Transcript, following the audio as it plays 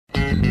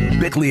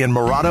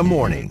Bickley+Marotta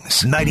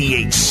Mornings,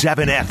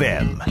 98.7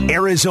 FM,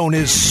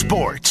 Arizona's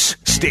sports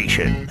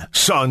station.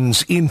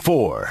 Suns in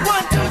 4.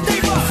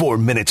 4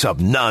 minutes of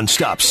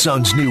nonstop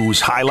Suns news,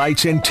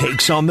 highlights, and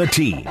takes on the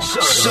team.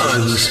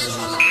 Suns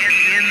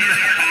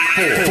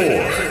in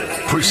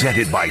 4.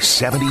 Presented by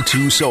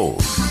 72 Soul.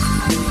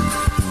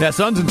 Yeah,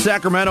 Suns in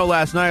Sacramento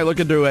last night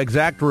looking to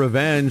exact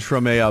revenge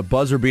from a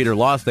buzzer-beater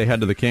loss they had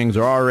to the Kings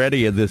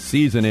already this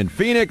season in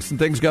Phoenix, and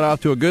things got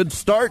off to a good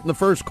start in the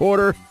first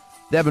quarter.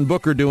 Devin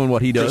Booker doing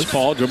what he does. Chris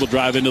Paul, dribble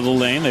drive into the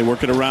lane. They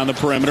work it around the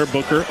perimeter.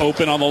 Booker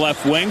open on the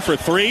left wing for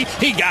three.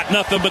 He got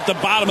nothing but the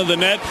bottom of the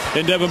net,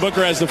 and Devin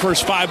Booker has the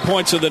first 5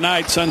 points of the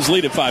night. Suns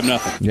lead at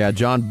 5-0. Yeah,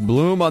 John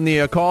Bloom on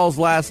the calls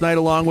last night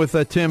along with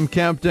Tim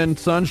Kempton.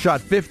 Suns shot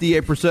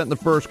 58% in the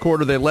first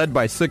quarter. They led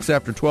by 6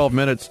 after 12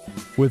 minutes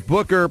with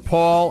Booker,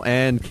 Paul,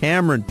 and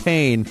Cameron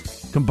Payne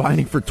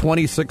combining for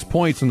 26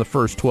 points in the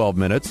first 12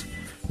 minutes.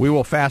 We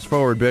will fast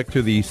forward, Vic,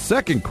 to the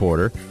second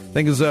quarter.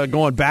 Things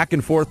going back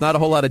and forth. Not a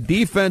whole lot of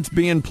defense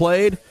being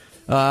played,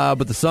 but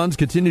the Suns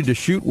continue to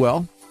shoot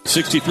well.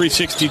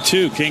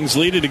 63-62. Kings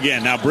lead it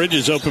again. Now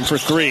Bridges open for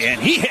three,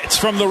 and he hits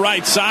from the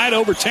right side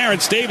over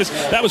Terrence Davis.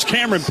 That was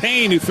Cameron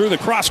Payne who threw the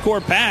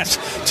cross-court pass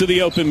to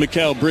the open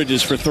Mikal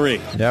Bridges for three.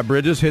 Yeah,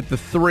 Bridges hit the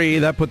three.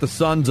 That put the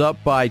Suns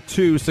up by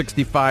 2,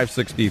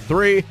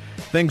 65-63.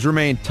 Things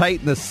remained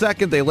tight in the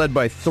second. They led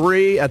by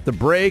 3 at the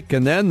break,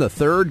 and then the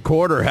third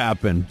quarter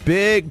happened.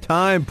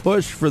 Big-time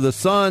push for the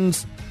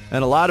Suns,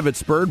 and a lot of it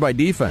spurred by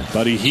defense.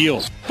 But he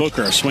heals.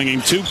 Booker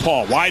swinging to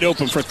Paul, wide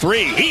open for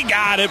three. He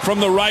got it from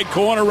the right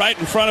corner, right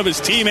in front of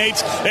his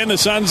teammates, and the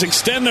Suns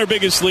extend their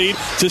biggest lead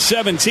to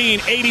 17,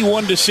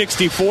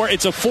 81-64.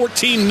 It's a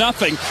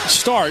 14-0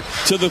 start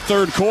to the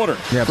third quarter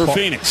for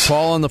Phoenix.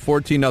 Paul on the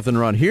 14-0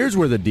 run. Here's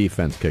where the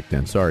defense kicked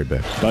in. Sorry,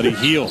 Bick. But he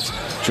heals.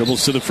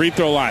 Dribbles to the free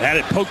throw line. Had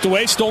it poked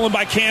away, stolen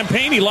by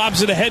Campaign. He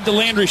lobs it ahead to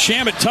Landry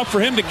Shamet. Tough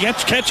for him to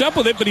catch up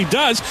with it, but he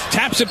does.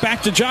 Taps it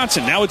back to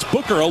Johnson. Now it's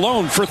Booker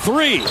alone for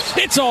three.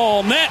 It's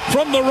all net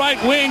from the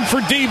right wing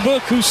for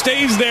D-Book, who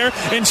stays there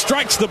and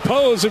strikes the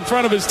pose in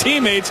front of his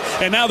teammates.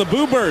 And now the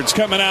Boo Birds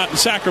coming out in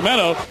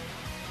Sacramento.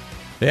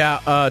 Yeah,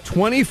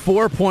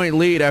 24-point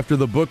lead after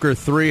the Booker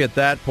three at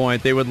that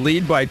point. They would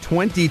lead by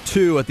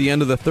 22 at the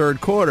end of the third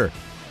quarter.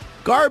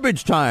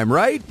 Garbage time,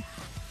 right?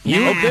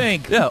 You would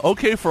think. Yeah,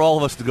 okay for all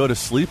of us to go to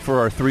sleep for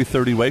our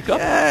 3:30 wake-up.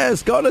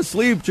 Yes, go to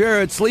sleep,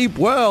 Jared. Sleep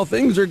well.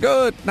 Things are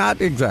good. Not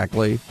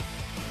exactly.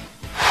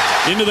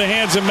 Into the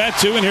hands of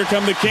Metu, and here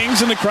come the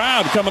Kings and the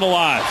crowd coming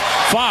alive.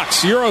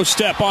 Fox, Euro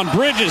step on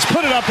Bridges,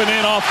 put it up and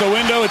in off the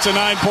window. It's a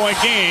 9-point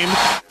game.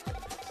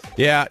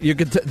 Yeah, you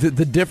could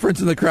the difference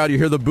in the crowd. You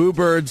hear the Boo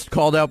Birds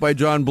called out by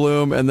John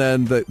Bloom, and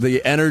then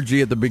the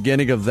energy at the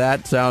beginning of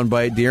that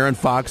soundbite. De'Aaron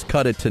Fox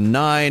cut it to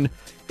 9.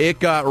 It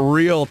got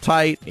real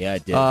tight. Yeah,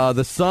 it did.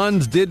 The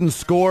Suns didn't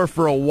score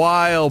for a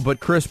while,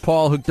 but Chris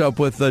Paul hooked up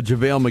with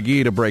JaVale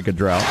McGee to break a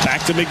drought.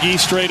 Back to McGee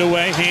straight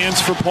away.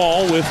 Hands for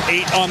Paul with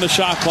 8 on the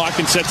shot clock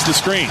and sets the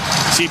screen.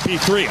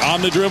 CP3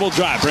 on the dribble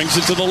drive. Brings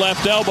it to the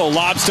left elbow.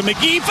 Lobs to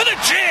McGee for the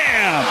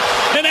jam.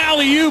 An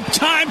alley-oop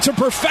time to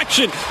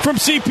perfection from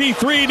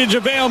CP3 to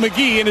JaVale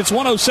McGee, and it's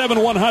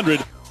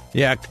 107-100.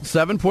 Yeah,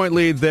 7-point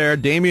lead there.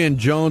 Damian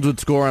Jones would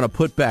score on a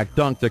putback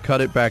dunk to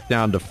cut it back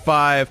down to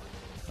 5.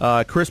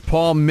 Chris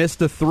Paul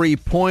missed a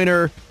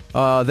three-pointer.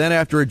 Then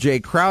after a Jay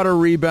Crowder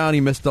rebound,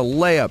 he missed a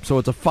layup. So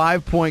it's a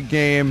 5-point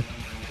game.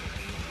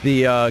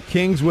 The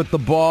Kings with the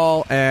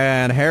ball,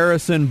 and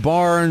Harrison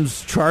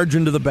Barnes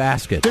charging to the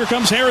basket. Here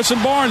comes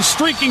Harrison Barnes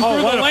streaking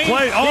through the lane. He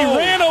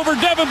ran over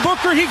Devin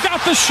Booker. He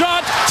got the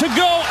shot to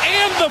go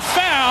and the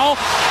foul.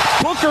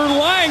 Booker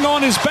lying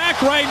on his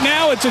back right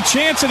now. It's a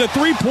chance at a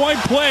 3-point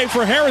play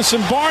for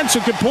Harrison Barnes, who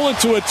could pull it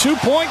to a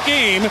 2-point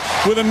game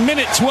with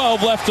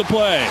 1:12 left to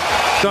play.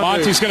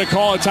 Monty's going to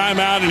call a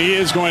timeout, and he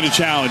is going to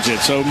challenge it.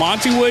 So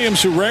Monty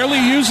Williams, who rarely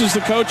uses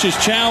the coach's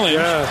challenge,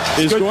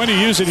 is going to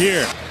use it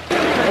here.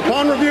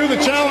 Upon review,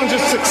 the challenge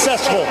is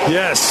successful.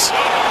 Yes.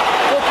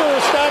 Booker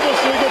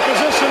established legal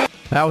position.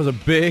 That was a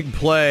big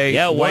play.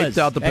 Yeah, it wiped was.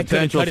 out the That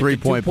potential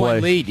 3-point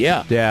play. Lead,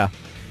 yeah. Yeah,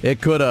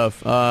 it could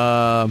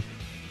have.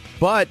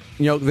 But,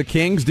 the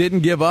Kings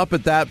didn't give up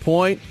at that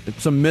point.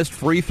 Some missed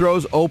free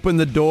throws opened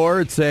the door.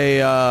 It's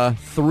a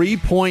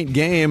 3-point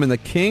game, and the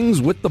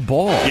Kings with the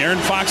ball. De'Aaron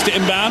Fox to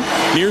inbound,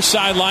 near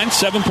sideline,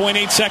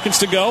 7.8 seconds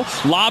to go.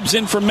 Lobs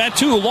in for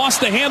Metu, who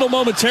lost the handle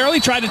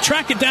momentarily, tried to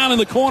track it down in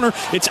the corner.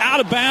 It's out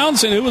of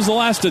bounds, and who was the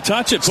last to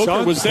touch it?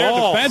 Booker was there.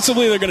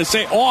 Defensively, they're going to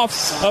say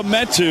off of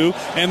Metu,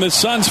 and the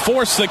Suns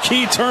force the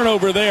key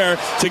turnover there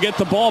to get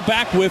the ball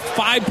back with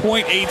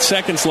 5.8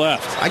 seconds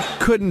left. I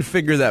couldn't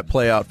figure that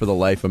play out for the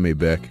life of me,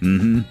 Bick.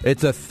 Mm-hmm.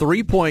 It's a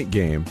 3-point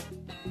game.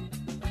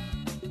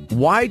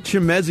 Why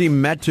Chimezie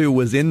Metu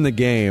was in the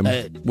game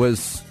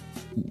was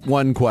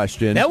one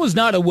question. That was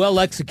not a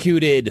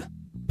well-executed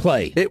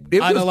play. It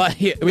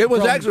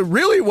was actually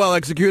really well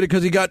executed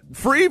because he got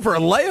free for a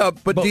layup,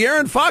 but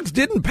De'Aaron Fox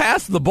didn't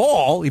pass the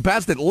ball. He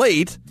passed it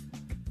late.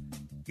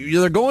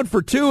 They're going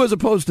for 2 as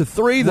opposed to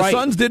 3. The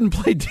Suns didn't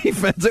play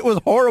defense. It was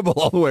horrible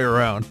all the way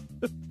around.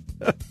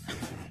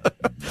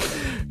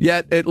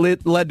 Yet it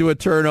led to a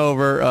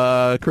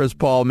turnover. Chris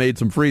Paul made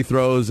some free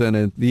throws, and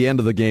at the end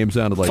of the game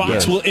sounded like Fox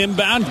this. will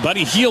inbound.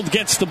 Buddy Hield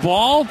gets the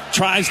ball,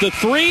 tries the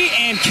three,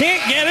 and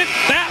can't get it.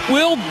 That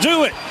will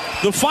do it.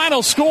 The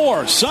final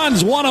score,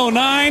 Suns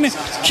 109,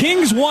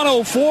 Kings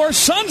 104.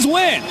 Suns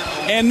win,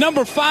 and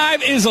number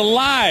 5 is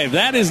alive.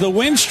 That is the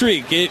win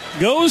streak. It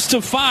goes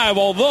to 5,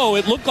 although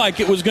it looked like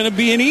it was going to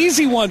be an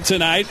easy one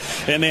tonight,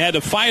 and they had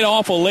to fight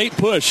off a late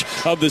push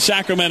of the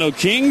Sacramento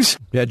Kings.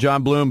 Yeah,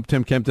 John Bloom,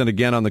 Tim Kempton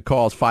again on the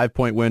calls.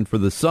 5-point win for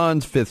the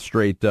Suns, 5th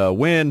straight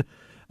win.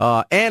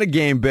 And a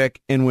game, Bick,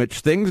 in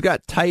which things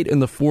got tight in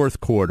the fourth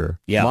quarter.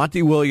 Yeah.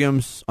 Monty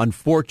Williams,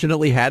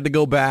 unfortunately, had to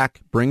go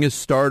back, bring his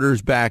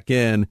starters back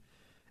in,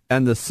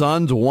 and the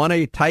Suns won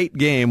a tight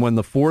game when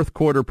the fourth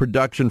quarter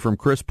production from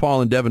Chris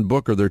Paul and Devin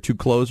Booker, their two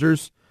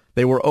closers,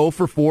 they were 0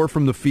 for 4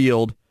 from the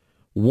field,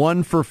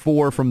 1 for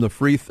 4 from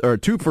the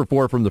 2 for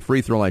 4 from the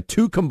free throw line,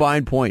 2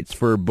 combined points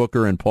for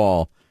Booker and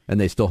Paul. And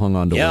they still hung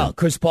on to win.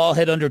 Chris Paul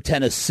had under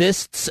 10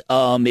 assists.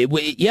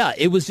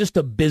 It was just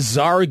a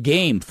bizarre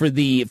game for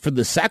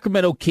the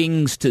Sacramento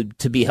Kings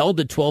to be held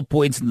at 12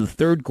 points in the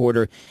third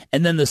quarter,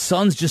 and then the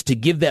Suns just to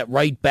give that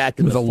right back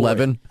in with the fourth.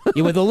 11.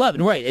 Yeah, with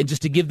 11, right, and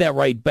just to give that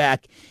right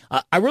back.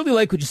 I really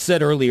like what you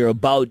said earlier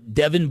about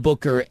Devin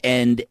Booker,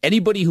 and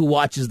anybody who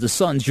watches the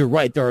Suns, you're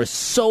right, there are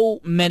so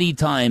many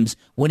times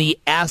when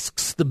he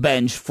asks the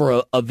bench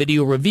for a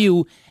video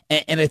review,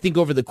 and I think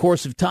over the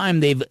course of time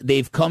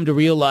they've come to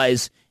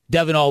realize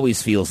Devin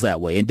always feels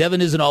that way, and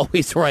Devin isn't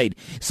always right.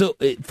 So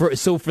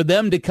for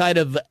them to kind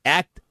of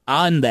act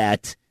on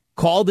that,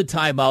 call the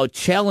timeout,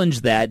 challenge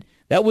that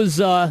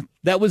was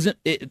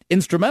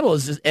instrumental.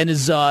 And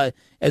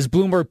as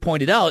Bloomer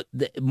pointed out,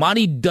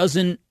 Monty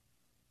doesn't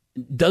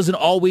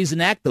always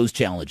enact those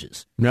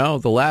challenges. No,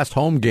 the last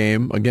home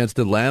game against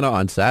Atlanta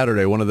on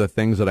Saturday, one of the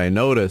things that I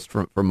noticed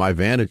from my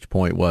vantage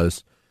point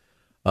was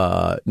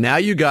now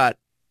you got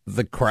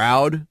the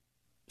crowd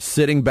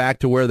sitting back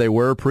to where they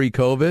were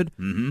pre-COVID.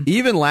 Mm-hmm.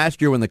 Even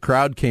last year when the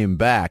crowd came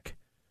back,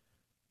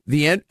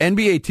 the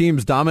NBA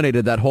teams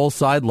dominated that whole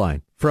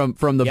sideline. From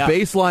the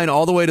baseline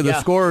all the way to the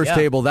scorer's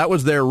table, that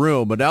was their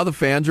room. But now the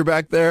fans are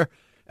back there,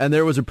 and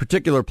there was a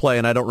particular play,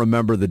 and I don't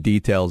remember the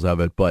details of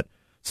it, but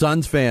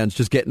Suns fans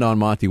just getting on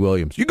Monty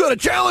Williams. You got to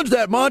challenge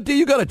that, Monty.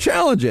 You got to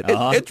challenge it.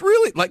 It's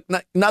really, like,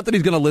 not that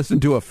he's going to listen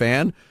to a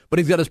fan, but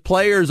he's got his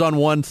players on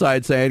one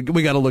side saying,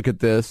 we got to look at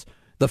this.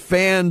 The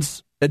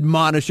fans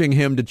admonishing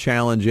him to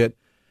challenge it.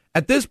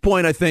 At this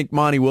point, I think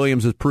Monty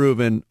Williams has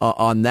proven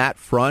on that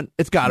front,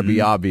 it's got to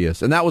be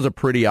obvious. And that was a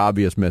pretty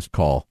obvious missed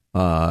call.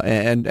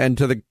 And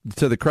to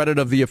the credit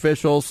of the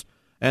officials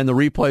and the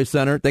replay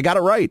center, they got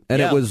it right. And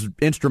it was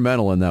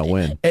instrumental in that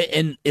win.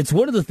 And it's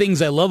one of the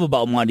things I love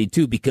about Monty,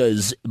 too,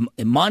 because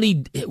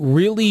Monty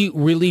really,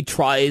 really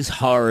tries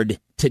hard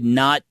to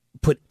not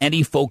put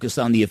any focus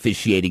on the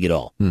officiating at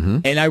all. Mm-hmm.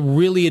 And I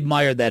really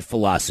admire that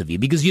philosophy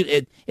because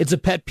it's a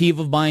pet peeve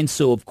of mine,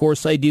 so of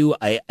course I do.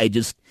 I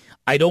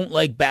don't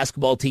like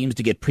basketball teams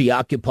to get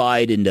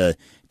preoccupied and to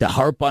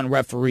harp on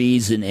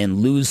referees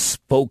and lose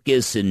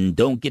focus and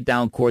don't get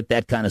down court,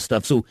 that kind of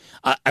stuff. So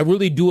I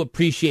really do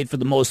appreciate for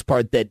the most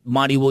part that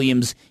Monty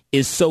Williams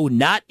is so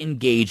not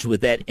engaged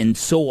with that and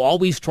so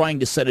always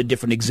trying to set a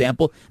different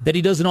example that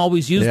he doesn't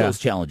always use those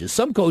challenges.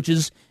 Some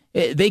coaches,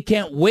 they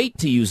can't wait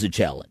to use a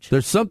challenge.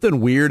 There's something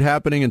weird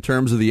happening in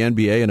terms of the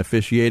NBA and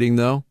officiating,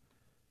 though.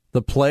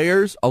 The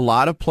players, a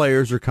lot of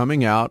players are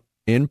coming out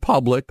in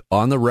public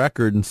on the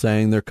record and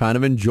saying they're kind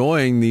of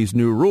enjoying these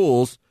new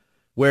rules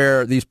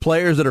where these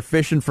players that are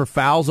fishing for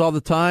fouls all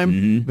the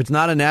time, if it's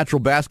not a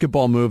natural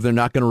basketball move, they're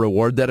not going to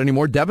reward that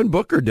anymore. Devin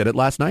Booker did it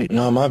last night.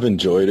 I've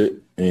enjoyed it.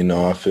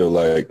 I feel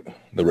like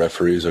the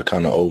referees are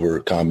kind of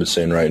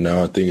overcompensating right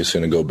now. I think it's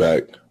going to go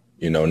back,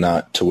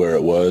 not to where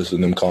it was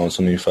and them calling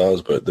so many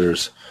fouls, but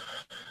there's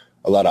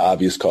a lot of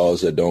obvious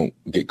calls that don't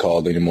get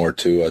called anymore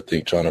too. I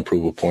think trying to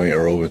prove a point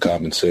or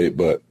overcompensate,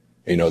 but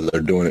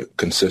they're doing it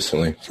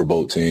consistently for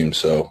both teams.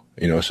 So,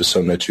 it's just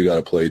something that you got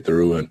to play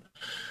through.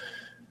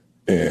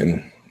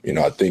 And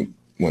I think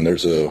when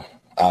there's a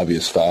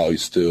obvious foul, you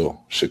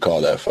still should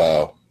call that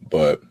foul.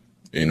 But,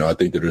 I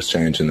think they're just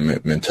changing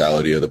the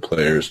mentality of the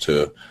players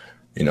to,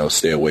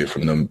 stay away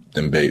from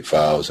them bait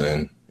fouls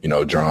and,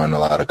 drawing a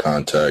lot of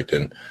contact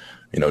and,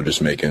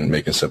 just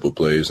making simple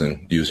plays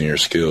and using your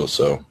skills.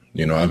 So,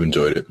 I've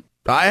enjoyed it.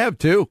 I have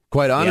too,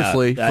 quite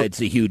honestly. Yeah,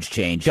 it's a huge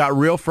change. Got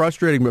real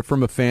frustrating, but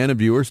from a fan and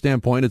viewer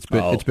standpoint, it's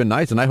been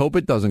nice, and I hope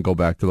it doesn't go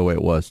back to the way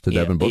it was. To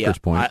Devin Booker's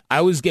point,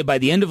 I was by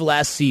the end of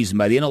last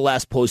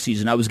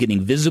postseason, I was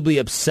getting visibly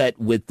upset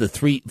with the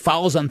 3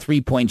 fouls on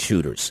 3-point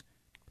shooters.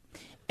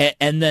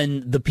 And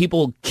then the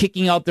people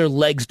kicking out their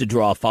legs to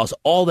draw fouls,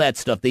 all that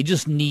stuff. They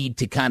just need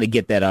to kind of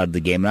get that out of the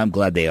game, and I'm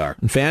glad they are.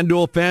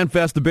 FanDuel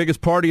FanFest, the biggest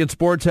party in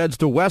sports, heads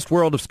to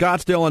Westworld of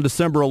Scottsdale on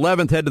December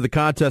 11th. Head to the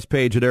contest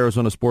page at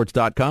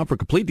arizonasports.com for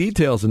complete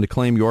details and to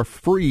claim your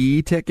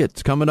free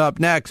tickets. Coming up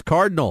next,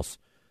 Cardinals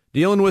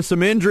dealing with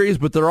some injuries,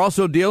 but they're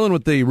also dealing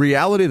with the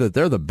reality that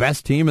they're the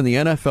best team in the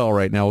NFL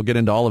right now. We'll get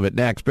into all of it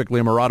next.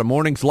 Bickley+Marotta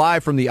mornings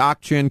live from the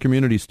Ak-Chin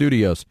Community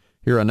Studios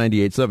here on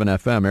 98.7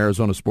 FM,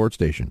 Arizona Sports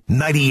Station.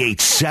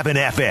 98.7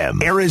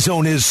 FM,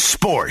 Arizona's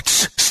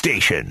sports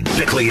station.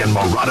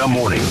 Bickley+Marotta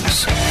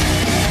mornings.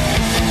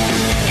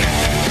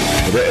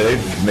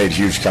 They've made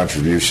huge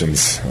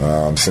contributions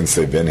since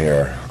they've been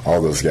here,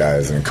 all those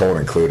guys, and Cole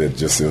included.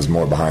 Just it was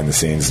more behind the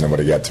scenes.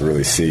 Nobody got to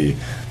really see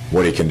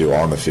what he can do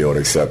on the field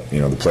except,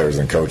 the players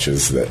and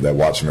coaches that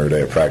watch him every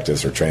day at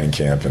practice or training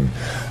camp.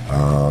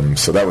 And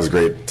so that was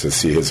great to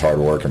see his hard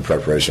work and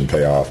preparation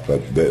pay off.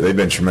 But they've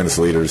been tremendous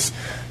leaders,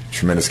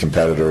 tremendous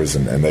competitors,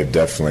 and they've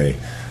definitely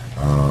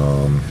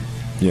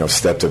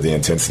stepped up the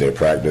intensity of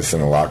practice in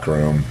the locker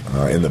room,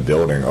 in the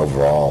building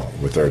overall,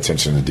 with their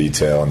attention to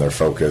detail and their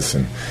focus,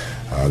 and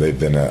they've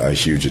been a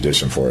huge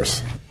addition for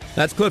us.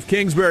 That's Cliff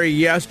Kingsbury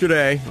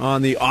yesterday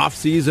on the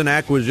off-season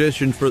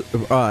acquisitions for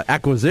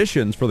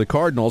the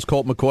Cardinals.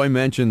 Colt McCoy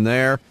mentioned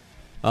there,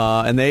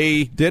 and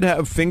they did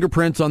have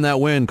fingerprints on that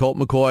win. Colt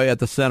McCoy at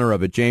the center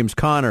of it. James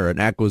Conner, an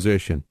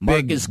acquisition.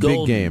 Marcus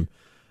Big game.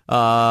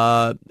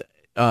 Roddy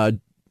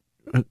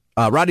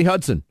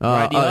Hudson,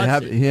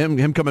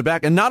 him coming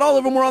back, and not all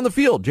of them were on the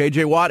field.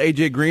 J.J. Watt,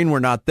 A.J. Green were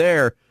not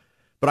there,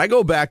 but I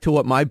go back to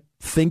what my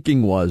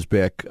thinking was,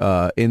 Bick,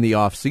 in the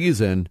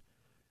offseason,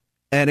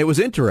 and it was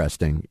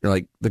interesting.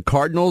 Like, the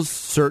Cardinals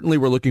certainly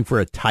were looking for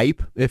a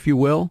type, if you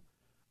will,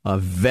 a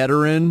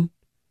veteran,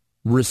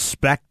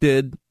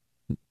 respected,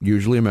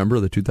 usually a member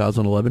of the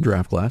 2011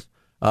 draft class,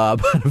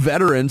 but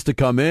veterans to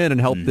come in and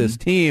help this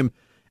team,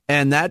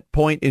 and that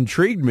point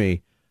intrigued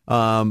me.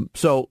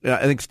 So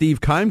I think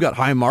Steve Keim got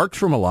high marks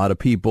from a lot of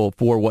people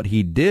for what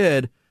he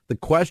did. The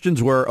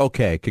questions were,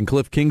 okay, can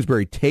Cliff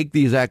Kingsbury take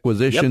these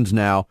acquisitions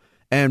now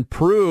and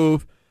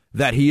prove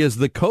that he is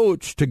the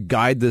coach to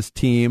guide this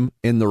team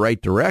in the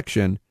right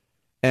direction?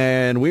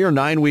 And we are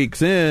 9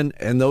 weeks in,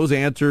 and those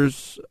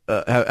answers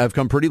have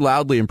come pretty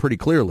loudly and pretty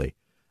clearly.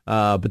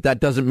 But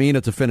that doesn't mean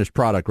it's a finished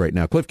product right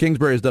now. Cliff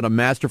Kingsbury has done a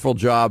masterful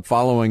job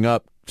following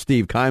up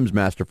Steve Keim's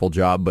masterful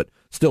job, but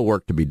still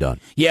work to be done.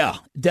 Yeah,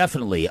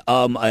 definitely.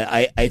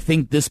 I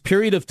think this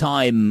period of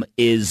time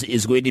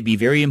is going to be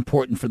very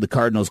important for the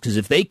Cardinals, because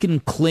if they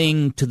can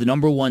cling to the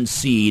number one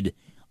seed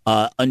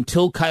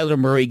until Kyler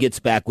Murray gets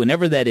back,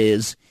 whenever that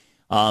is,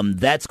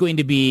 that's going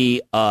to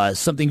be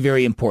something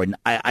very important.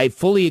 I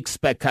fully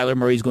expect Kyler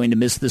Murray is going to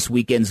miss this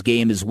weekend's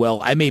game as well.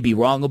 I may be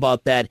wrong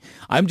about that.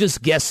 I'm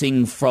just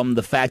guessing from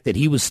the fact that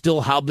he was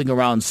still hobbling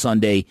around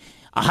Sunday.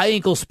 A high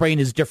ankle sprain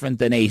is different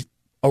than a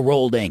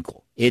rolled ankle.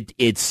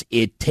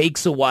 It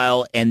takes a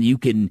while, and you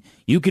can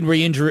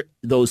re-injure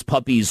those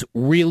puppies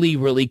really,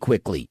 really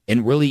quickly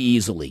and really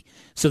easily.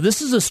 So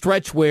this is a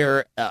stretch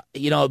where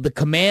the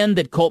command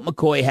that Colt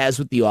McCoy has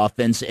with the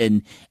offense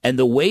and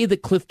the way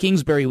that Cliff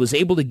Kingsbury was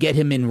able to get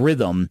him in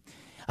rhythm.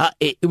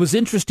 It was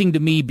interesting to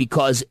me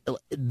because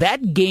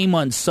that game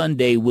on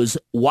Sunday was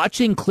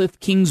watching Cliff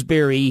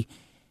Kingsbury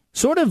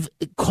sort of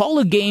call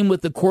a game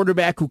with the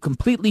quarterback who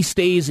completely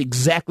stays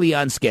exactly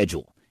on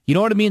schedule. You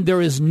know what I mean?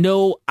 There is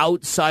no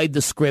outside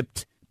the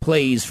script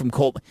plays from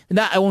Colt.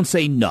 I won't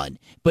say none,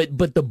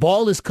 but the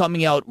ball is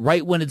coming out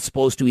right when it's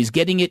supposed to. He's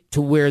getting it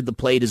to where the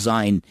play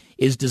design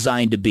is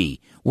designed to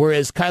be.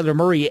 Whereas Kyler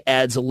Murray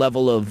adds a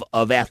level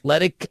of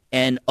athletic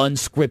and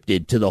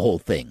unscripted to the whole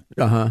thing.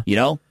 You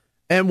know?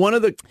 And one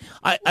of the...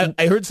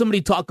 I heard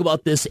somebody talk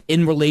about this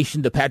in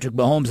relation to Patrick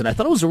Mahomes, and I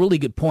thought it was a really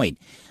good point,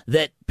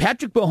 that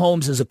Patrick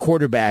Mahomes as a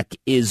quarterback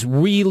is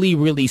really,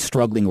 really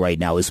struggling right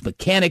now. His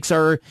mechanics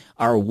are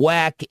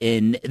whack,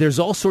 and there's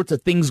all sorts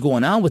of things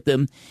going on with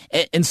him.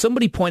 And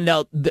somebody pointed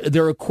out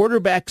there are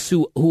quarterbacks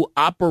who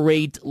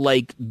operate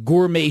like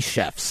gourmet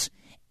chefs,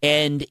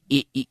 and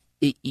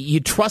you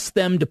trust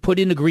them to put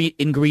in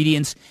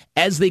ingredients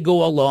as they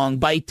go along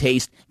by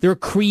taste. They're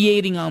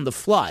creating on the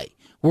fly.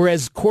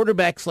 Whereas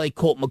quarterbacks like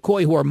Colt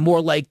McCoy, who are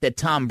more like the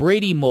Tom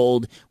Brady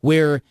mold,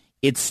 where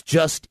it's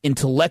just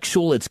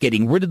intellectual, it's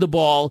getting rid of the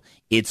ball,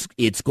 it's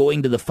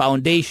going to the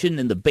foundation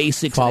and the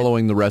basics.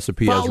 Following the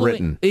recipe as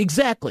written.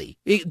 Exactly.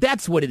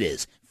 That's what it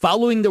is.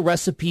 Following the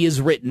recipe as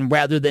written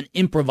rather than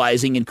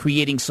improvising and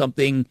creating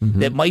something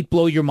that might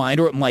blow your mind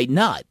or it might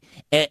not.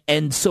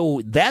 And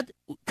so that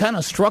kind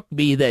of struck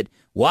me that,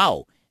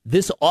 wow,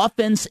 this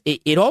offense,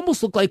 it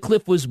almost looked like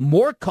Cliff was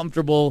more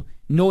comfortable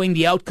knowing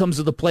the outcomes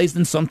of the plays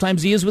than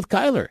sometimes he is with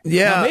Kyler.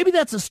 Yeah. Now, maybe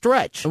that's a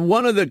stretch.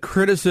 One of the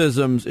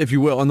criticisms, if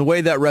you will, and the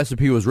way that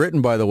recipe was written,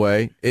 by the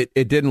way, it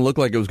didn't look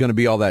like it was going to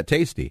be all that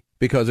tasty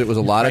because it was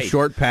a lot of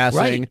short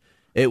passing. Right.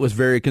 It was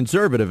very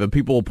conservative, and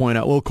people will point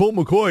out, well, Colt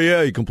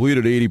McCoy, he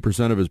completed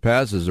 80% of his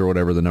passes or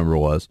whatever the number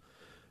was.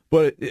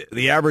 But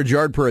the average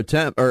yard per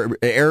attempt, or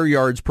air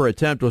yards per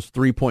attempt, was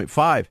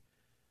 3.5.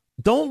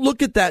 Don't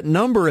look at that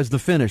number as the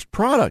finished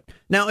product.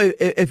 Now,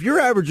 if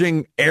you're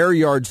averaging air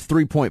yards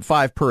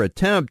 3.5 per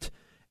attempt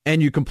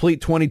and you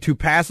complete 22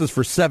 passes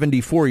for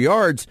 74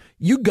 yards,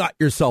 you got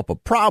yourself a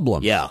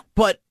problem. Yeah.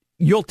 But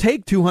you'll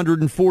take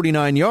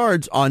 249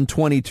 yards on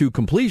 22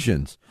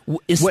 completions.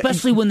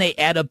 Especially when they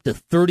add up to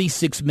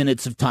 36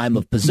 minutes of time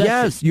of possession.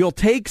 Yes, you'll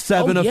take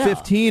 7 of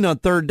 15 on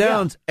third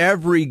downs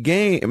every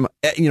game,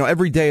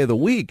 every day of the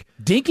week.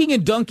 Dinking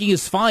and dunking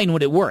is fine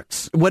when it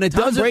works. When it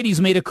Tom Brady's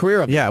made a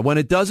career of it. Yeah, when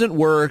it doesn't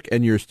work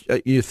and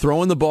you're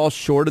throwing the ball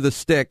short of the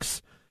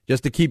sticks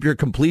just to keep your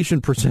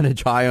completion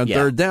percentage high on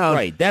third down,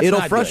 right. That's it'll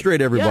not frustrate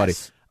good. everybody.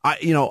 Yes.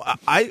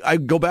 I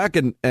go back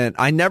and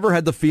I never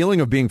had the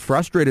feeling of being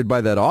frustrated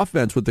by that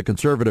offense with the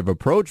conservative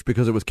approach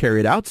because it was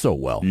carried out so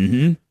well.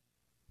 Mm-hmm.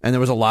 And there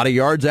was a lot of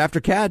yards after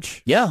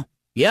catch. Yeah.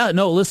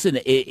 No, listen,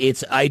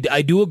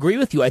 I do agree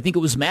with you. I think it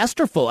was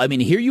masterful. I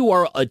mean, here you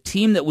are, a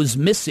team that was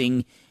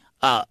missing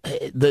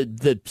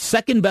the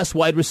second best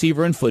wide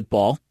receiver in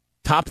football,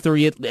 top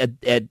 3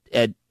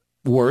 at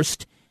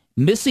worst,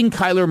 missing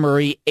Kyler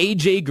Murray,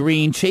 A.J.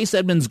 Green, Chase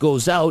Edmonds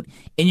goes out,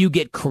 and you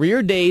get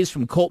career days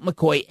from Colt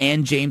McCoy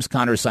and James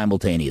Conner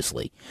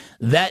simultaneously.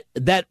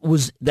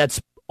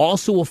 That's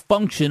also a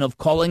function of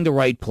calling the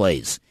right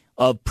plays,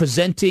 of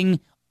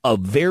presenting a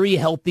very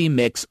healthy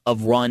mix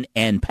of run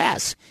and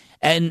pass.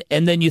 And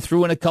then you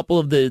threw in a couple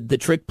of the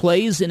trick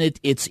plays, and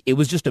it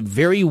was just a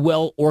very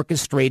well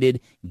orchestrated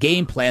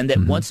game plan that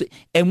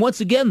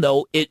once again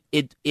though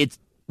it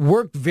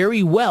worked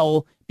very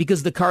well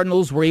because the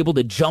Cardinals were able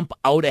to jump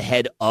out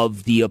ahead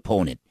of the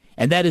opponent,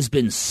 and that has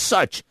been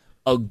such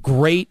a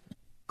great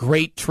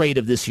trait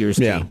of this year's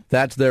team. Yeah,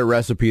 that's their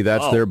recipe.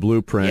 That's their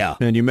blueprint. Yeah.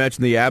 And you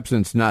mentioned the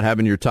absence, not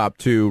having your top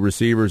 2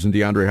 receivers in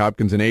DeAndre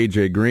Hopkins and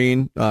A.J.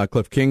 Green.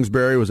 Cliff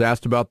Kingsbury was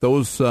asked about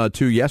those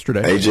 2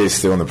 yesterday. A.J.'s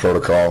still in the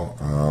protocol.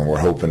 We're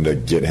hoping to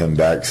get him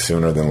back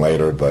sooner than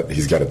later, but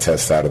he's got a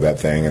test out of that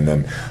thing. And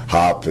then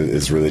Hop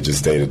is really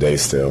just day-to-day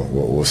still.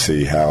 We'll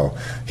see how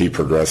he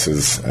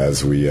progresses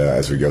as we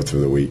go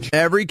through the week.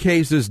 Every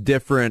case is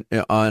different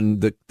on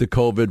the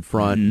COVID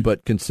front,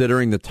 but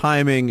considering the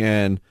timing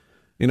and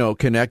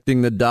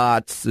connecting the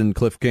dots, and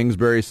Cliff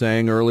Kingsbury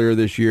saying earlier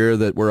this year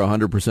that we're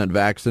 100%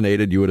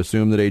 vaccinated, you would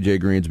assume that A.J.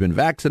 Green's been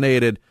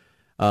vaccinated.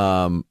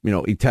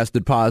 He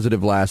tested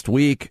positive last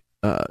week.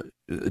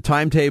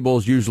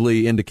 Timetables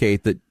usually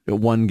indicate that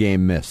one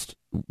game missed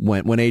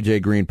when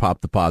A.J. Green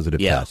popped the positive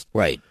test.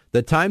 Right.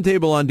 The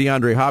timetable on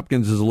DeAndre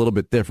Hopkins is a little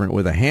bit different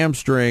with a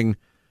hamstring,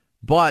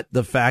 but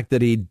the fact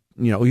that he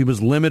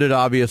was limited,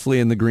 obviously,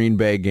 in the Green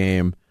Bay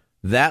game,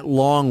 that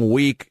long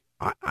week,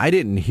 I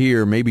didn't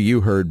hear, maybe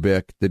you heard,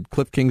 Bick, did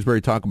Cliff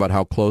Kingsbury talk about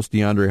how close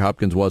DeAndre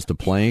Hopkins was to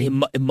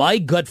playing? My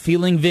gut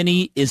feeling,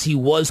 Vinny, is he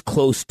was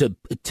close to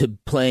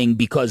playing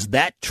because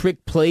that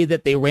trick play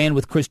that they ran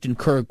with Christian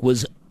Kirk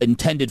was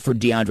intended for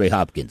DeAndre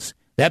Hopkins.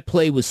 That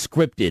play was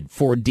scripted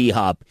for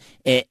D-Hop,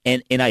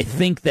 and I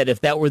think that if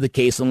that were the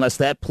case, unless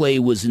that play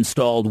was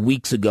installed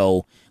weeks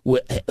ago,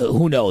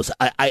 who knows?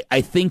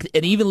 I think,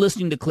 and even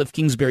listening to Cliff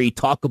Kingsbury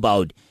talk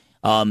about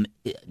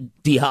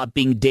D-Hop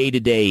being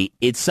day-to-day,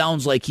 it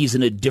sounds like he's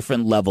in a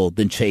different level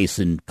than Chase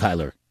and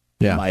Kyler.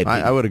 Yeah,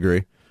 I would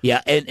agree.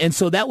 Yeah, and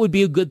so that would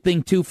be a good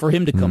thing, too, for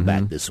him to come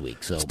back this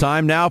week. So it's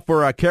time now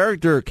for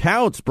Character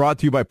Counts, brought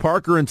to you by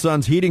Parker &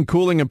 Sons Heating,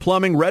 Cooling, and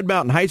Plumbing. Red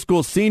Mountain High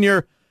School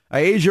senior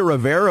Asia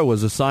Rivera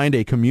was assigned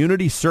a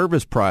community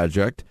service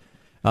project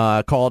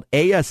called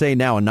ASA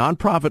Now, a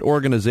nonprofit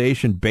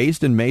organization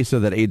based in Mesa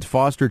that aids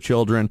foster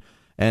children,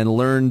 and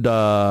learned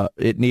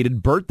it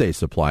needed birthday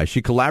supplies.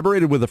 She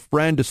collaborated with a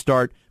friend to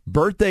start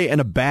Birthday in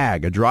a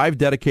Bag, a drive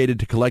dedicated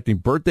to collecting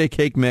birthday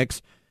cake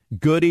mix,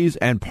 goodies,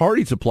 and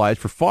party supplies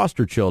for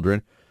foster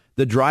children.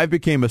 The drive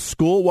became a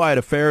school-wide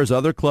affair as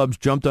other clubs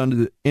jumped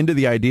into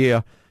the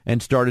idea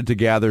and started to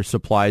gather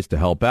supplies to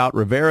help out.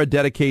 Rivera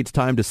dedicates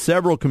time to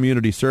several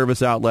community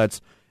service outlets,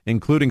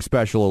 including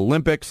Special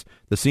Olympics.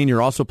 The senior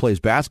also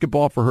plays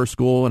basketball for her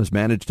school and has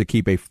managed to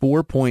keep a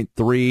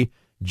 4.3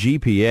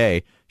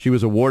 GPA. She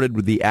was awarded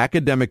with the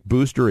Academic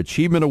Booster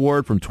Achievement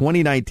Award from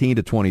 2019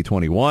 to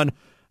 2021,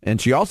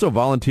 and she also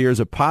volunteers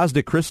at Paz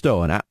de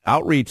Cristo, an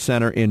outreach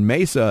center in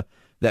Mesa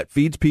that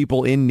feeds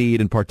people in need,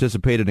 and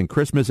participated in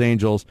Christmas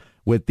Angels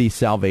with the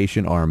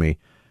Salvation Army.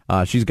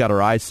 She's got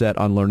her eyes set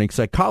on learning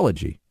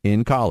psychology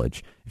in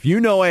college. If you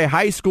know a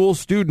high school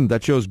student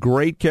that shows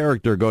great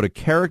character, go to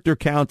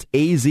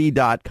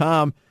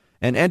CharacterCountsAZ.com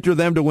and enter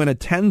them to win a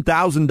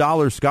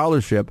 $10,000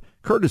 scholarship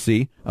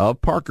courtesy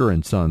of Parker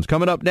 & Sons.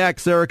 Coming up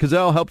next, Sarah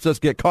Cazell helps us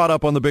get caught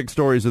up on the big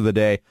stories of the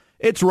day.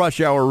 It's Rush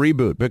Hour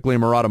Reboot.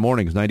 Bickley+Marotta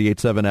Mornings,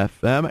 98.7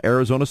 FM,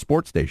 Arizona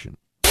Sports Station.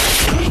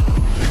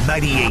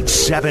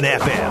 98.7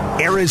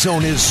 FM,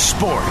 Arizona's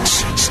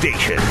sports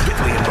station.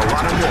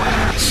 Bickley+Marotta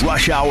Mornings.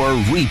 Rush Hour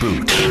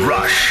Reboot.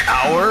 Rush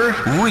Hour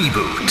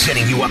Reboot.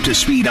 Getting you up to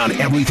speed on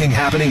everything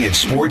happening in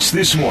sports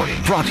this morning.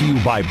 Brought to you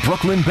by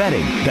Brooklyn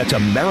Betting. That's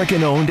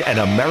American-owned and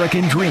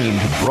American-dreamed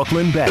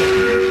Brooklyn Betting.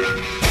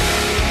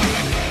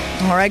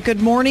 All right, good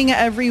morning,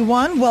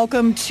 everyone.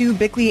 Welcome to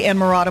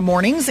Bickley+Marotta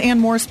Mornings,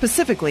 and more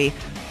specifically,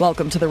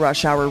 welcome to the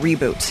Rush Hour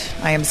Reboot.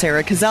 I am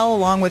Sarah Cazell,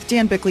 along with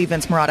Dan Bickley,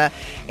 Vince Marotta,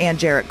 and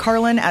Jarrett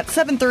Carlin. At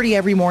 7:30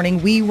 every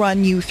morning, we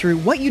run you through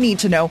what you need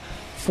to know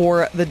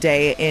for the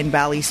day in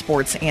Valley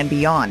sports and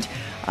beyond.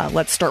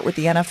 Let's start with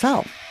the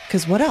NFL.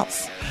 Because what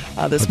else?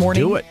 This Let's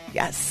morning, do it.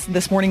 Yes,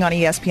 this morning on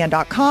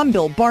ESPN.com,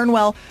 Bill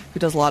Barnwell,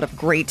 who does a lot of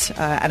great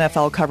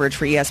NFL coverage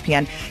for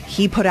ESPN,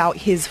 he put out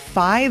his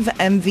 5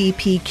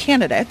 MVP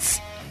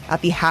candidates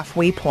at the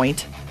halfway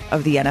point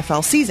of the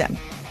NFL season.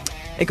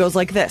 It goes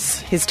like this.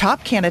 His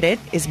top candidate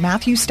is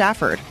Matthew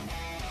Stafford.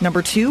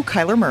 Number 2,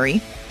 Kyler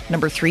Murray.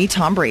 Number 3,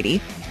 Tom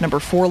Brady. Number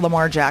 4,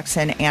 Lamar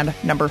Jackson. And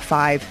number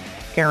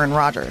 5, Aaron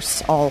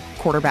Rodgers. All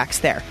quarterbacks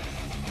there.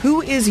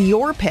 Who is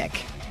your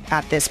pick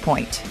at this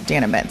point,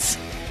 Dan and Vince?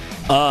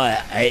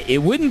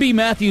 It wouldn't be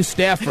Matthew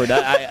Stafford.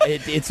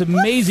 It's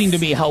amazing to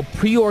me how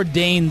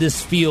preordained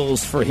this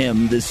feels for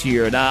him this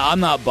year, and I'm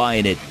not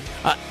buying it.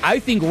 I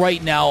think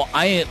right now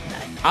I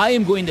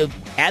am going to,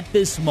 at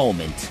this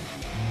moment,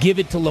 give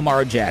it to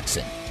Lamar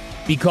Jackson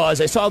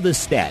because I saw this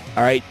stat,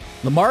 all right?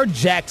 Lamar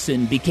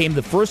Jackson became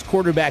the first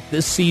quarterback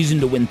this season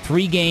to win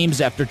 3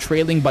 games after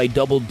trailing by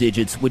double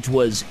digits, which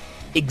was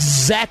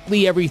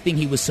exactly everything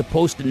he was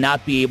supposed to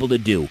not be able to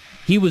do.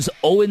 He was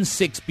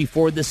 0-6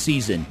 before the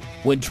season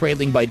when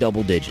trailing by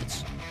double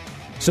digits.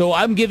 So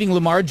I'm giving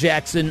Lamar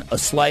Jackson a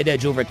slight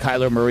edge over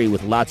Kyler Murray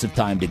with lots of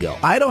time to go.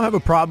 I don't have a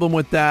problem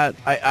with that.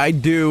 I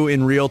do,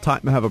 in real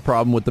time, have a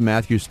problem with the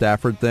Matthew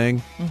Stafford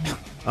thing.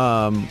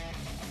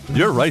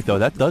 You're right, though.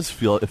 That does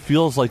it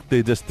feels like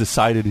they just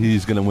decided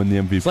he's going to win the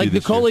MVP It's like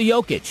this Nikola year.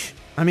 Jokic.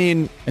 I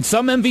mean, and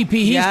some MVP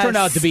he's turned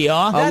out to be,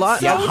 huh? A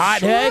lot, you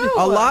hothead.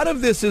 A lot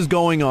of this is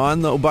going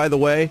on, though, by the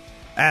way.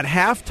 At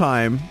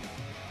halftime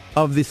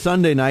of the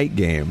Sunday night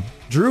game,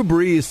 Drew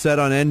Brees said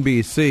on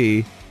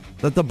NBC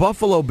that the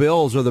Buffalo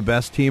Bills are the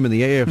best team in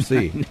the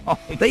AFC. No,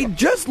 they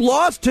just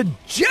lost to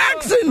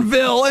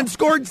Jacksonville and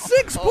scored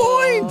 6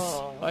 points.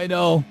 I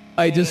know.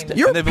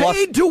 You're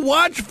paid to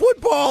watch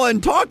football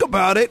and talk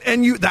about it,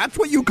 and that's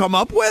what you come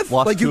up with?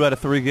 Lost 2 out of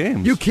 3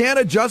 games. You can't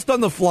adjust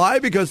on the fly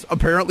because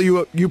apparently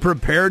you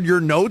prepared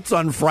your notes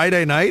on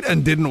Friday night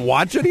and didn't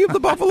watch any of the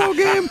Buffalo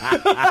game?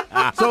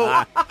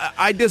 So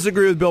I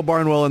disagree with Bill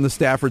Barnwell in the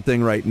Stafford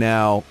thing right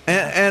now.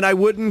 And I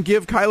wouldn't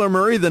give Kyler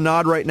Murray the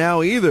nod right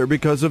now either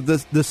because of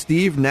the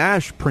Steve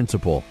Nash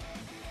principle.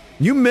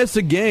 You miss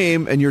a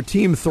game and your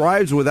team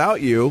thrives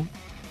without you.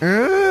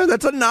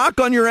 That's a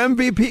knock on your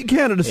MVP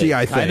candidacy,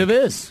 I think. Kind of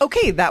is.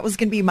 Okay, that was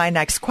going to be my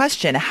next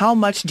question. How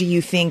much do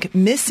you think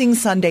missing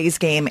Sunday's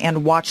game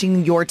and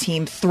watching your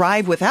team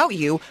thrive without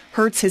you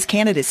hurts his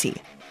candidacy?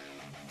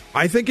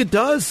 I think it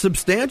does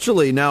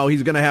substantially. Now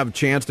he's going to have a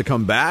chance to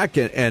come back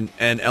and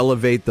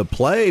elevate the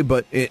play,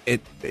 but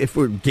if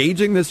we're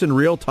gauging this in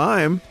real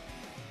time,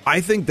 I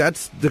think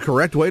that's the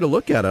correct way to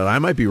look at it. I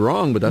might be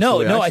wrong, but that's the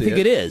way I see think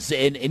it is.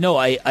 And no,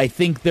 I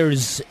think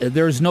there's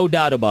no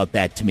doubt about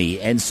that to me.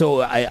 And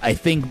so I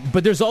think,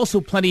 but there's also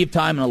plenty of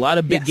time and a lot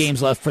of big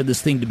games left for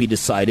this thing to be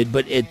decided.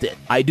 But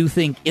I do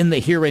think in the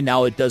here and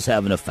now it does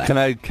have an effect. Can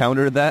I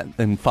counter that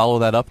and follow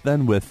that up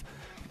then with,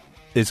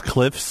 is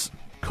Cliff's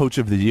Coach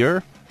of the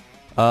Year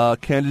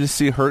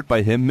candidacy hurt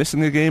by him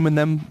missing a game and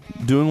them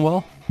doing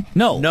well?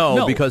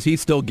 No, because he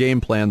still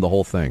game planned the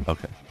whole thing.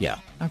 Okay. Yeah.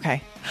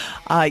 Okay.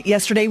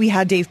 Yesterday we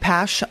had Dave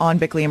Pasch on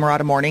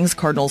Bickley+Marotta Mornings,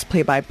 Cardinals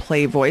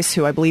play-by-play voice,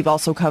 who I believe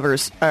also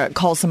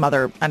calls some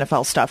other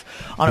NFL stuff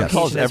on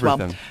occasion as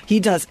well. He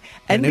does.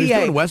 And NBA, he's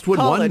doing Westwood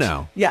college, 1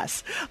 now.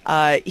 Yes.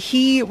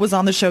 He was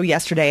on the show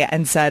yesterday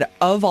and said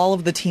of all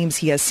of the teams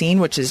he has seen,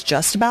 which is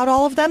just about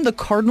all of them, the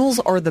Cardinals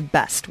are the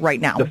best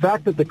right now. The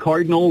fact that the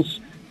Cardinals,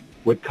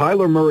 with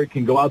Kyler Murray,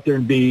 can go out there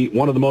and be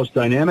one of the most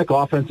dynamic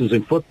offenses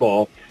in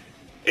football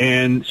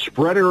and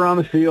spread it around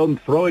the field and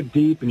throw it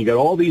deep, and you got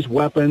all these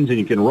weapons, and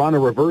you can run a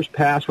reverse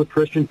pass with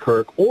Christian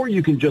Kirk, or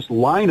you can just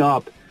line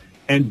up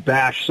and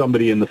bash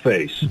somebody in the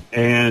face.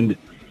 And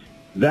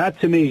that,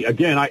 to me,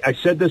 again, I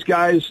said this,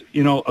 guys,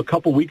 a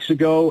couple weeks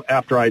ago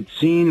after I'd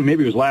seen,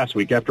 maybe it was last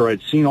week, after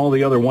I'd seen all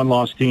the other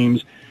one-loss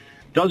teams.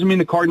 Doesn't mean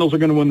the Cardinals are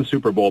going to win the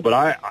Super Bowl,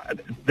 but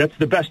that's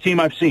the best team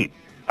I've seen.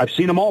 I've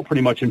seen them all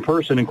pretty much in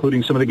person,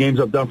 including some of the games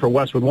I've done for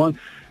Westwood 1.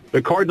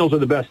 The Cardinals are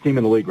the best team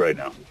in the league right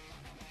now.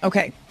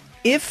 Okay.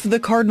 If the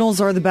Cardinals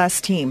are the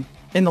best team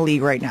in the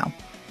league right now,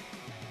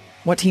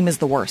 what team is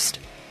the worst?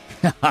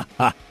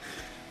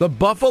 The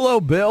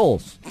Buffalo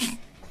Bills.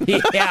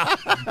 Yeah,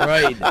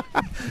 right.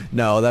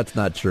 No, that's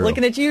not true.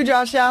 Looking at you,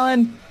 Josh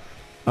Allen.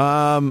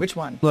 Which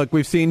one? Look,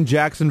 we've seen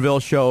Jacksonville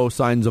show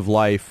signs of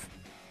life.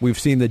 We've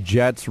seen the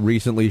Jets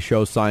recently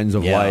show signs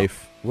of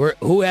life.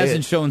 Who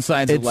hasn't shown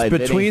signs of life?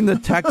 It's between the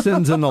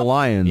Texans and the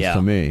Lions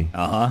to me.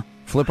 Uh-huh.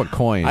 Flip a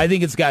coin. I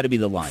think it's got to be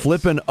the Lions.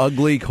 Flip an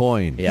ugly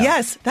coin. Yeah.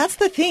 Yes, that's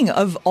the thing.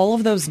 Of all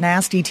of those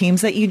nasty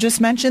teams that you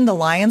just mentioned, the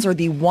Lions are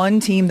the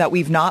one team that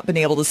we've not been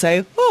able to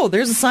say, oh,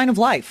 there's a sign of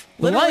life.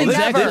 The Lions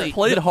actually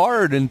played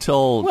hard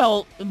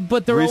until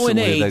but they're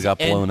recently 0-8. they got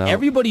blown out.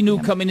 Everybody knew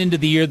coming into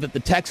the year that the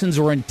Texans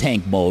were in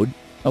tank mode,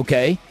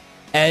 okay?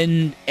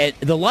 And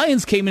the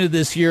Lions came into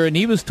this year, and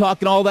he was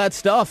talking all that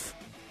stuff,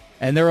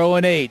 and they're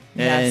 0-8.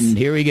 Yes. And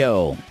here we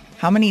go.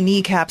 How many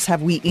kneecaps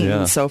have we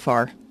eaten so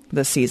far?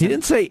 this season. He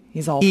didn't say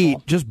he's all eat,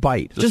 full. just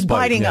bite. Just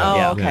biting. Yeah. Oh,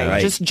 Yeah, okay.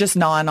 right. Just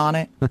gnawing on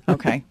it.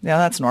 Okay. Yeah,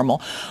 that's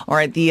normal. All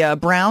right. The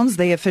Browns,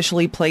 they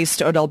officially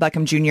placed Odell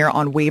Beckham Jr.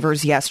 on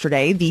waivers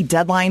yesterday. The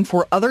deadline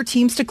for other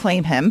teams to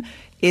claim him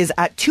is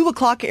at 2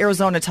 o'clock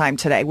Arizona time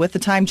today with the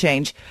time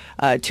change,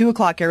 2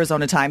 o'clock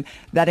Arizona time.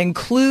 That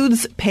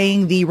includes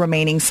paying the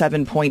remaining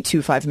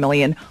 $7.25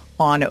 million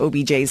on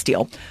OBJ's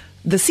deal.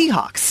 The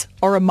Seahawks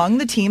are among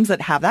the teams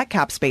that have that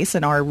cap space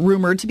and are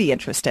rumored to be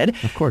interested.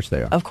 Of course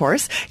they are. Of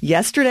course.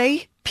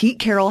 Yesterday, Pete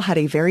Carroll had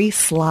a very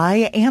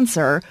sly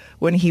answer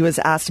when he was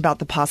asked about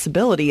the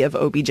possibility of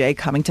OBJ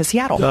coming to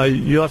Seattle.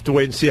 You'll have to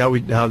wait and see how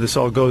this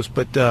all goes.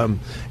 But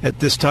at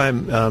this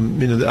time,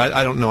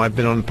 I don't know. I've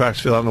been on the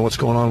practice field. I don't know what's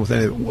going on with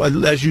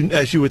any.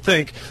 As you would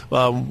think,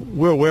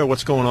 we're aware of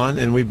what's going on,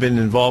 and we've been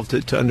involved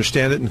to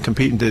understand it and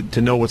compete and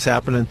to know what's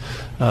happening.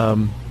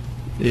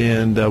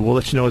 And we'll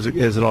let you know as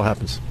it all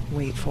happens.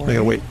 Wait for I it.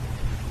 gotta wait.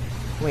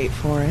 Wait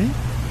for it.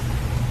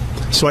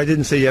 So I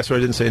didn't say yes or I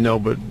didn't say no,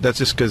 but that's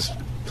just because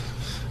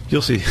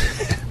you'll see.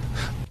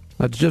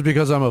 That's just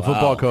because I'm a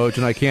football coach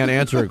and I can't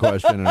answer a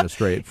question in a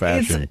straight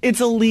fashion.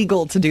 It's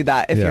illegal to do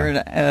that if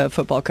you're a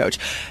football coach.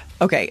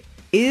 Okay,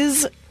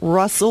 is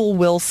Russell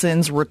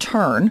Wilson's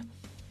return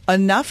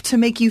enough to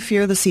make you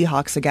fear the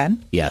Seahawks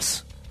again?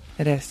 Yes.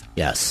 It is.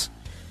 Yes.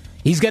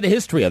 He's got a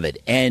history of it,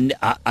 and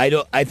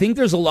I think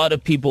there's a lot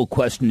of people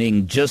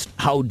questioning just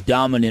how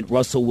dominant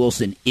Russell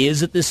Wilson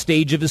is at this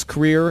stage of his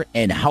career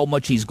and how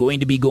much he's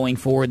going to be going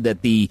forward,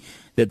 that the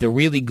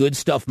really good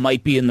stuff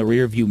might be in the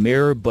rearview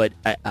mirror, but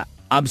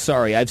I'm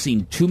sorry, I've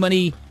seen too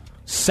many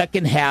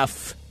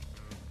second-half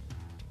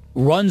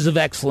runs of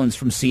excellence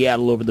from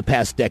Seattle over the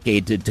past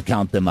decade to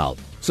count them out.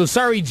 So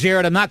sorry,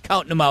 Jared, I'm not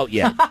counting them out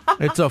yet.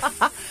 It's a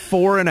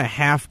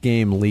 4.5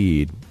 game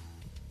lead.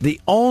 The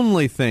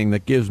only thing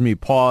that gives me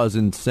pause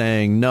in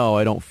saying, no,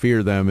 I don't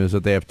fear them, is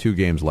that they have 2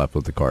 games left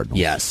with the Cardinals.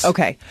 Yes.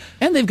 Okay.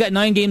 And they've got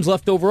 9 games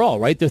left overall,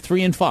 right? They're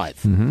 3-5.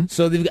 Mm-hmm.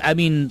 So,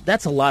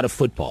 that's a lot of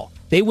football.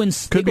 They win.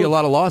 Could be a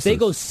lot of losses. They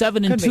go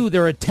 7-2.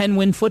 They're a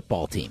 10-win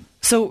football team.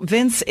 So,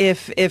 Vince,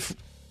 if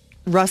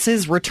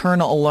Russ's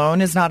return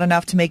alone is not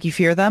enough to make you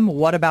fear them,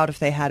 what about if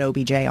they had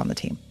OBJ on the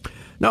team?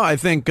 No, I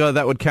think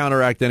that would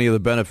counteract any of the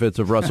benefits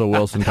of Russell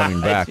Wilson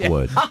coming back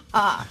would.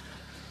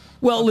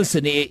 Well,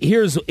 listen,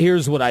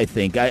 here's what I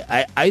think.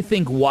 I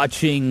think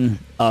watching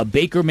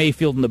Baker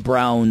Mayfield and the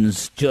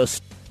Browns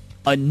just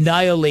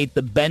annihilate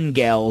the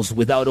Bengals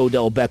without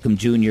Odell Beckham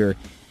Jr.,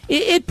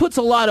 it puts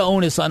a lot of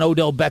onus on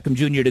Odell Beckham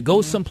Jr. to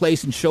go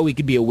someplace and show he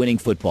could be a winning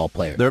football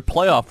player. Their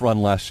playoff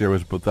run last year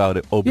was without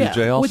OBJ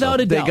also.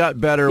 Without a doubt. They got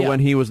better when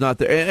he was not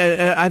there.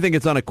 And I think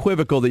it's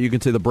unequivocal that you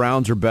can say the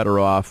Browns are better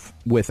off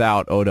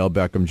without Odell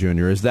Beckham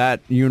Jr. Is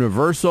that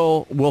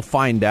universal? We'll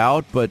find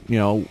out, but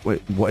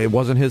it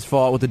wasn't his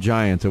fault with the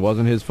Giants. It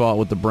wasn't his fault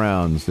with the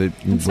Browns.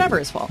 It's never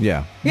his fault.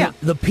 Yeah. Yeah.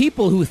 The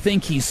people who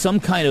think he's some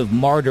kind of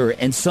martyr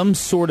and some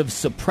sort of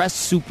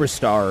suppressed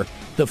superstar,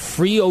 the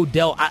free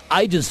Odell,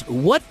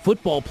 what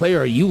football player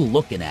are you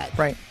looking at?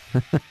 Right.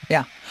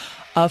 Yeah.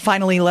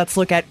 Finally, let's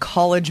look at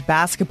college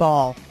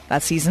basketball.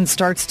 That season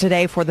starts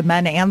today for the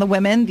men and the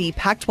women. The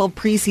Pac-12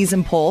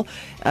 preseason poll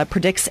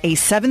predicts a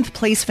 7th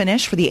place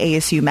finish for the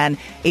ASU men,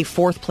 a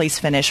 4th place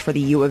finish for the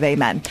U of A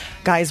men.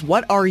 Guys,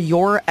 what are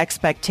your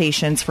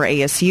expectations for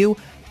ASU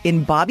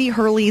in Bobby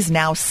Hurley's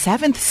now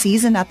 7th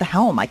season at the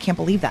helm? I can't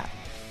believe that.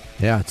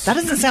 Yeah. That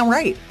doesn't sound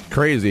right.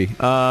 Crazy.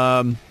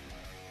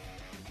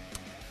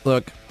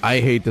 Look,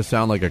 I hate to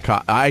sound like a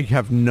cop. I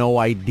have no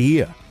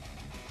idea.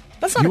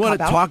 That's not you a want to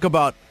cop-out. talk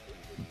about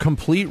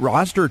complete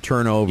roster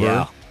turnover?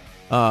 Yeah.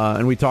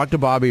 And we talked to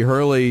Bobby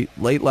Hurley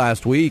late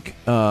last week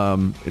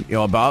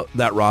about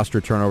that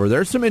roster turnover.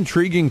 There's some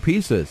intriguing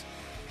pieces.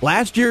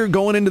 Last year,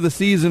 going into the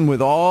season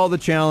with all the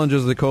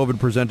challenges that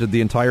COVID presented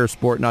the entire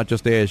sport, not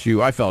just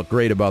ASU, I felt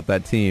great about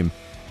that team.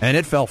 And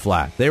it fell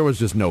flat. There was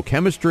just no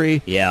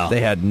chemistry. Yeah.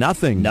 They had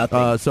nothing.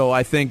 So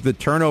I think the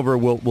turnover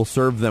will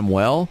serve them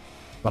well.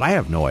 But I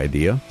have no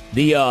idea.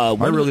 I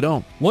really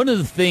don't. One of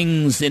the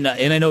things, and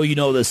I know you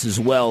know this as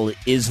well,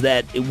 is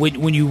that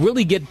when you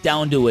really get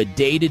down to a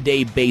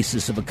day-to-day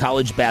basis of a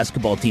college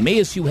basketball team,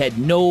 ASU had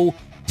no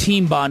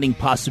team bonding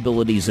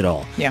possibilities at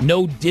all. Yeah.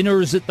 No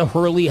dinners at the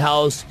Hurley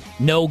house,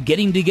 no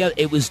getting together.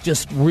 It was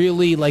just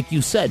really, like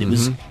you said, it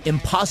was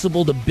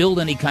impossible to build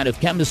any kind of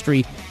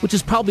chemistry, which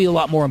is probably a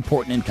lot more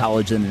important in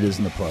college than it is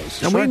in the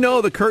pros. And we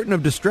know the curtain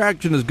of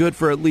distraction is good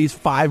for at least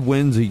 5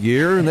 wins a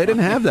year, and they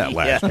didn't have that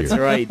last year. That's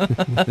right.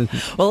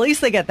 Well, at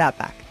least they get that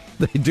back.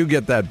 They do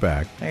get that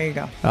back. There you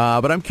go.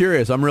 But I'm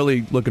curious. I'm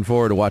really looking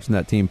forward to watching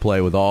that team play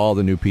with all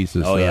the new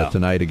pieces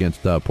tonight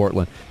against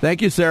Portland.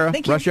 Thank you, Sarah.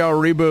 Thank you. Rush Hour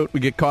Reboot. We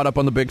get caught up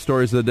on the big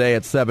stories of the day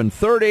at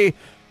 7:30.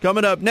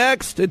 Coming up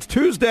next, it's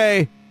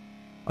Tuesday,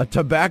 a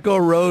Tobacco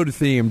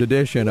Road-themed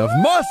edition of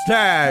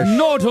Mustache.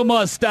 Not a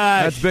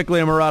mustache. That's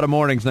Bickley and Marotta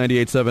Mornings,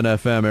 98.7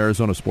 FM,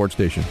 Arizona Sports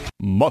Station.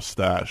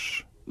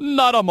 Mustache.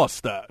 not a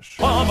mustache.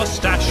 A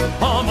mustache,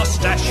 a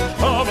mustache,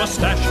 a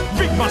mustache,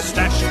 big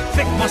mustache,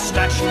 thick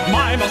mustache,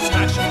 my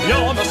mustache,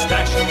 your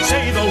mustache.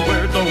 Say the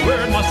word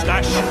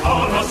mustache.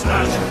 A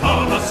mustache,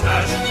 a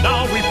mustache.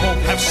 Now we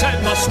both have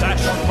said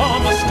mustache. A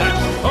mustache,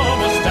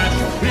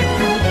 if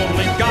you've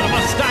only got a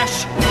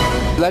mustache.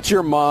 That's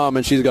your mom,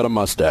 and she's got a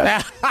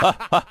mustache.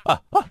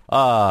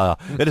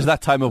 It is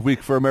that time of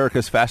week for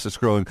America's fastest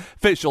growing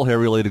facial hair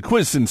related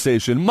quiz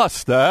sensation,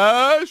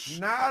 Mustache.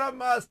 Not a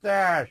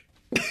mustache.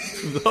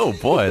 Oh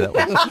boy,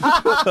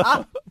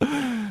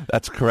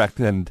 that's correct.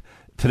 And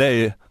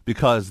today,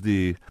 because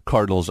the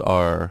Cardinals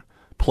are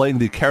playing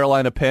the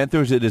Carolina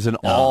Panthers, it is an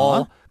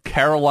all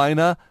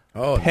Carolina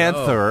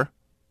Panther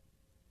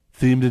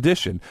themed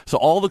edition. So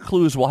all the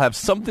clues will have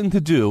something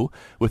to do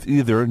with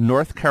either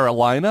North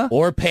Carolina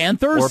or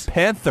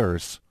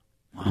Panthers.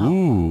 Wow.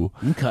 Ooh.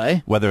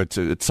 Okay. Whether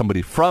it's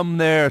somebody from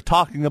there,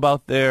 talking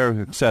about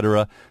there,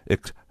 etc.,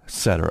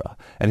 etc.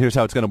 And here's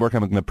how it's going to work. I'm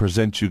going to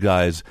present you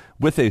guys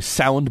with a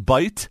sound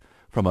bite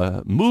from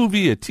a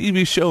movie, a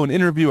TV show, an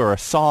interview, or a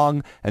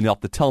song, and you'll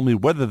have to tell me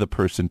whether the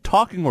person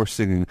talking or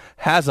singing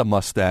has a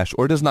mustache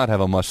or does not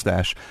have a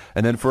mustache.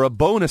 And then for a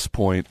bonus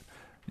point,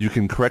 you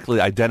can correctly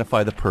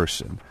identify the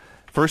person.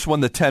 First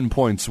one to 10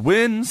 points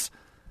wins.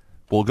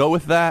 We'll go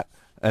with that.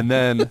 And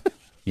then...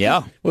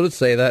 Yeah. We'll just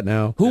say that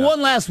now. Who won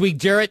last week,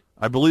 Jarrett?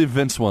 I believe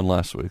Vince won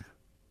last week.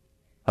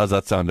 How's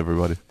that sound,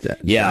 everybody?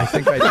 Yeah. I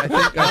think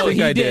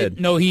I did.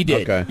 No, he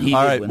did. Okay. He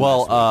all did right. win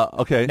Well,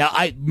 okay. Now,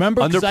 I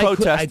remember under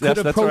protest. I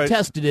could have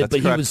protested it, but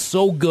he was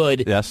so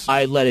good,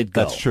 I let it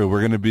go. That's true.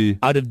 We're going to be...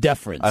 out of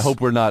deference. I hope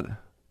we're not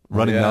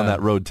running down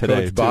that road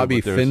today. Coach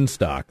Bobby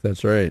Finstock.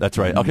 That's right. That's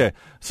right. Okay.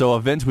 So,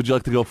 Vince, would you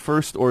like to go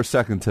first or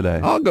second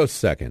today? I'll go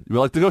second. You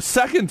would like to go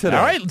second today?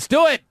 All right, let's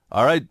do it.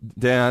 All right,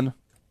 Dan.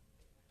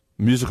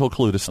 Musical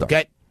clue to start.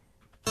 Okay.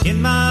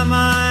 In my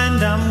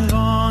mind, I'm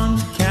going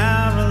to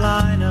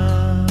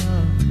Carolina.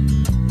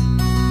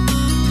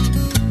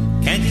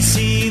 Can't you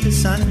see the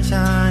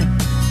sunshine?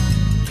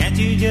 Can't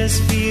you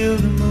just feel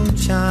the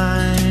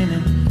moonshine?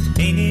 And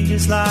ain't it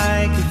just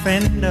like a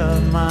friend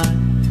of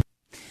mine?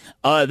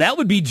 That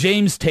would be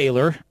James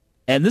Taylor.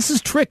 And this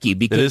is tricky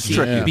because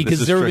there have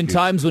been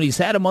times when he's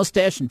had a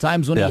mustache and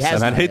times when he hasn't.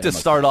 And I'd hate to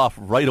start off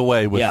right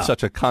away with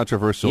such a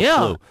controversial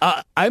clue.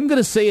 I'm going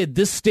to say at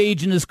this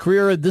stage in his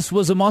career, this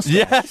was a mustache.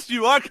 Yes,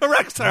 you are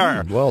correct,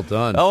 sir. Well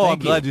done. Oh, I'm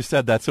glad you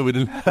said that so we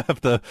didn't have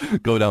to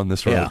go down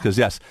this road. Because,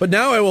 yes. But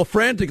now I will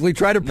frantically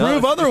try to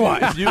prove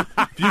otherwise. If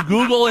you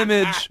Google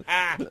image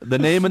the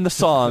name and the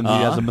song,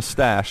 he has a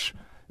mustache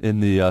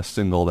in the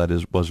single that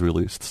was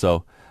released.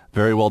 So,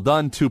 very well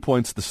done. 2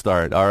 points to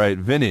start. All right,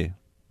 Vinny.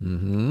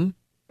 Mm-hmm.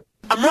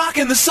 I'm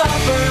rocking the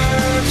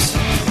suburbs,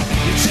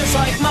 just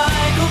like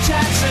Michael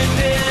Jackson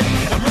did.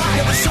 I'm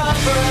rocking the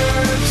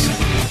suburbs,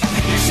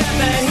 except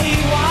that he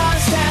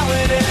was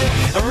talented.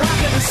 I'm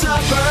rocking the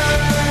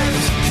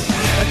suburbs,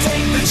 I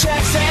take the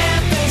checks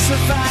and face the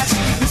facts.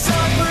 The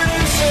song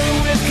producer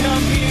with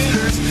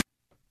computers.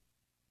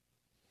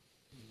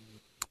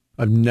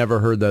 I've never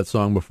heard that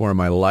song before in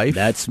my life.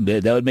 That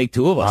would make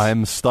two of us.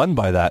 I'm stunned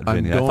by that,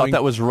 Vinny. I thought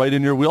that was right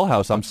in your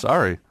wheelhouse. I'm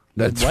sorry.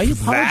 That's why are you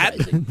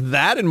apologizing?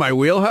 That in my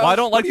wheelhouse? Well, I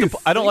don't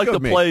like to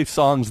play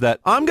songs that...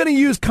 I'm going to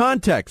use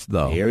context,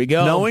 though. Here we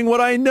go. Knowing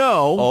what I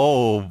know.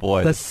 Oh,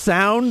 boy. The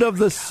sound of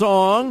the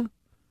song,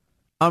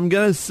 I'm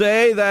going to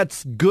say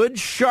that's Good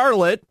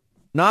Charlotte,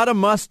 not a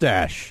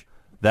mustache.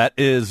 That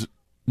is...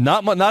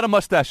 Not a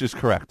mustache is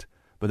correct,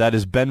 but that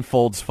is Ben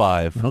Folds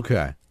 5.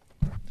 Okay.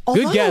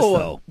 Good guess,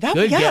 though.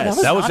 Good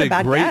guess. That was not a a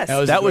bad great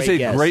guess. That was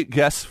a great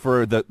guess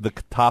for the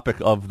topic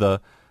of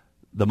the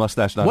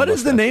mustache. What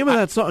is the name of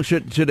that song?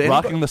 Should anybody...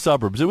 Rocking the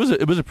Suburbs. It was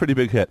a pretty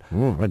big hit.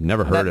 Ooh, I'd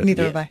never heard it.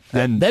 Neither have I.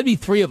 That'd be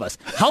three of us.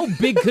 How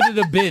big could it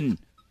have been?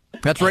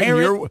 That's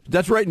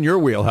right in your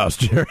wheelhouse,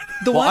 Jared.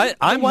 The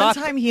one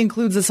time he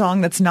includes a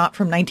song that's not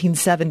from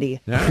 1970.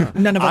 Yeah.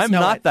 None of us know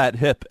I'm not it. that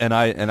hip, and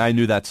I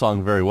knew that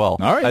song very well.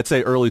 All right. I'd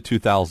say early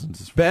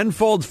 2000s. Ben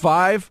Folds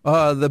 5.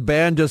 The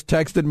band just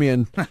texted me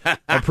and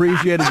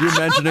appreciated you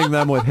mentioning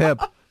them with hip.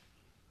 All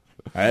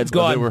right, let's go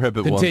on. They were hip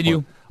at Continue.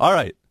 one point. All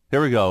right,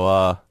 here we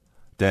go.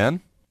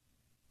 Dan?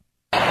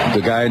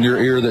 The guy in your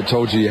ear that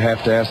told you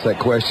have to ask that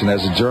question.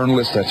 As a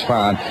journalist, that's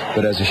fine,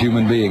 but as a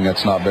human being,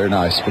 that's not very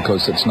nice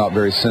because it's not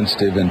very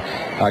sensitive, and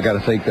I got to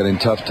think that in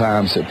tough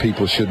times that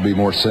people should be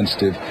more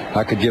sensitive.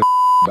 I could give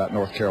about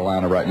North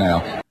Carolina right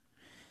now.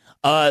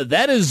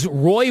 That is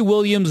Roy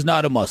Williams,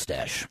 not a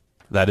mustache.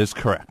 That is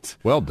correct.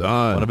 Well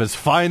done. One of his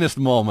finest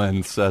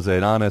moments as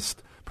an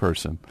honest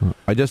person.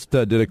 I just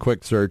did a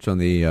quick search on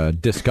the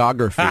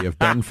discography of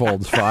Ben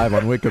Folds 5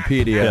 on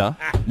Wikipedia. Yeah,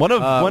 one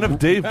of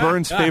Dave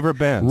Byrne's favorite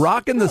bands.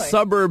 Rockin' the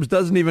Suburbs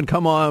doesn't even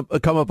come up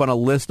on a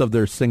list of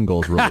their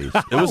singles released.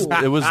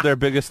 It was their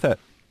biggest hit.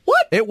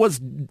 What?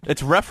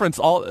 It's referenced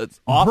all. It's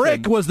often.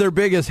 Brick was their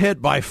biggest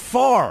hit by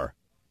far.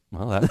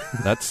 Well,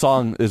 that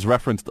song is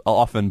referenced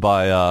often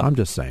by. I'm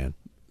just saying.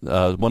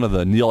 One of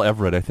the Neil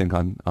Everett, I think,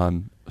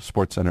 on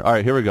SportsCenter. All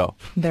right, here we go.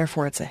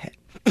 Therefore, it's a hit.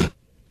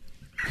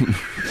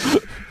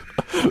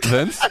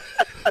 Vince?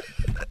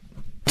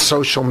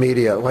 social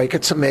media. Like,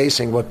 it's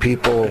amazing what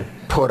people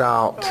put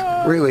out.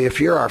 Really, if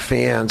you're our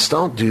fans,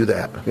 don't do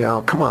that. You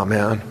know, come on,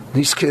 man.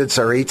 These kids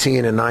are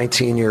 18 and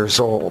 19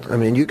 years old. I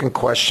mean, you can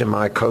question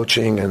my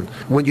coaching, and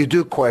when you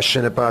do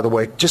question it, by the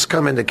way, just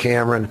come into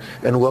Cameron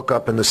and look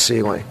up in the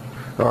ceiling.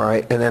 All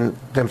right, and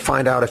then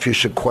find out if you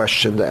should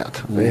question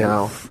that. You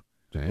know.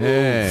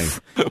 Dang.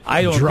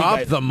 I don't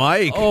Drop the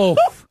mic. Oh,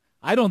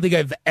 I don't think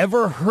I've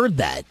ever heard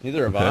that.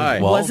 Neither have I.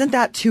 Well, Wasn't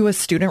that to a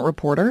student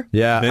reporter?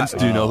 Yeah. Vince,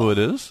 do you know who it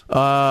is?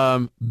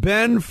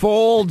 Ben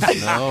Folds.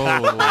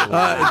 No.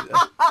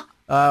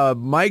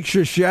 Mike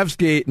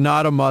Krzyzewski,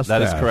 not a mustache.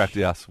 That is correct,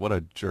 yes. What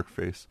a jerk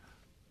face.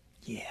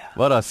 Yeah.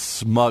 What a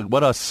smummy.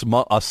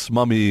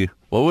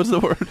 What was the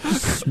word?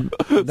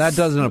 That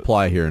doesn't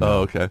apply here. No.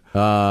 Oh, okay.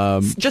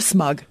 Just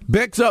smug.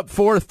 Bick's up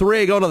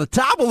 4-3. Go to the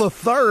top of the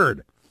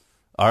third.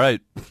 All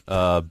right.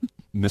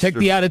 Mr. Check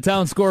the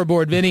out-of-town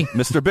scoreboard, Vinny.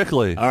 Mr.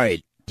 Bickley. All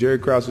right. Jerry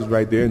Krause is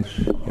right there.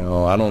 You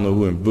know, I don't know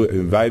who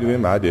invited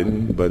him. I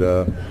didn't. But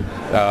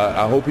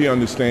I hope he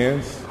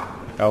understands.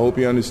 I hope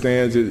he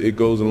understands it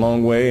goes a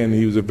long way, and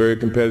he was a very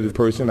competitive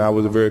person. I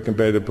was a very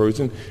competitive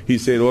person. He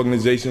said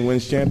organization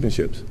wins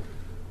championships.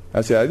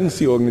 I said, I didn't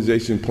see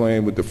organization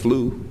playing with the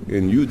flu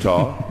in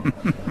Utah.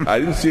 I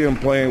didn't see him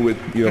playing with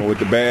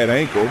the bad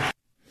ankle.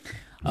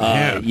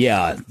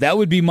 Yeah, that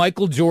would be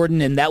Michael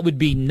Jordan, and that would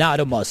be not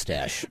a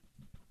mustache.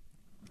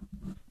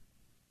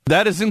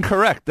 That is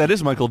incorrect. That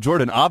is Michael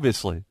Jordan,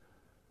 obviously.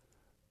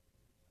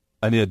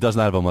 And it does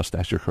not have a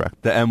mustache. You're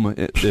correct. The M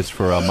is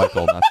for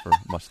Michael, not for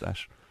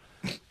mustache.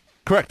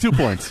 Correct. 2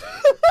 points.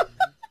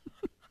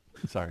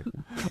 Sorry.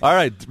 All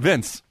right,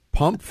 Vince.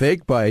 Pump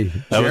fake by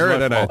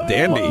Jared and a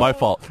dandy. My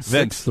fault.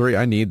 Vince. 6-3.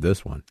 I need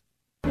this one.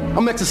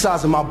 I'm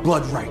exercising my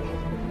blood right.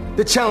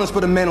 The challenge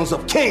for the mantles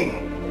of King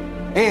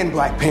and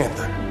Black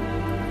Panther.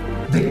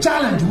 The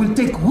challenge will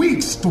take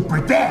weeks to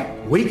prepare.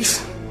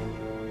 Weeks?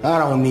 I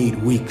don't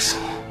need weeks.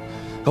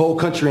 The whole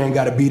country ain't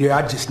got to be there.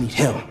 I just need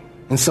him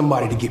and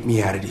somebody to get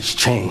me out of these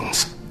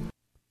chains.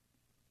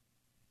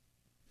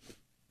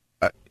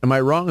 Am I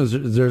wrong?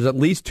 There's at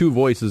least two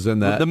voices in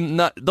that.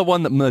 Not the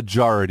one, the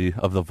majority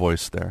of the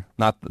voice there.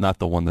 Not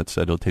the one that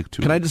said it'll take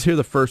 2 Can I just hear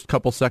the first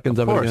couple seconds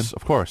of it again?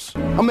 Of course.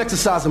 I'm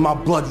exercising my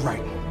blood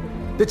right.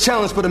 The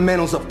challenge for the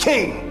mantles of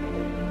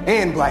King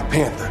and Black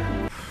Panther.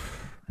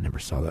 I never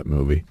saw that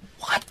movie.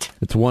 What?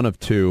 It's one of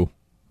two.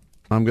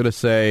 I'm going to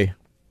say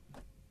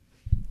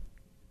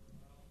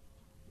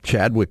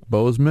Chadwick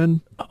Boseman.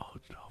 Oh,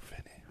 no,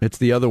 Vinny. It's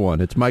the other one.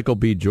 It's Michael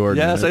B. Jordan.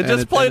 Yes, I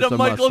just played a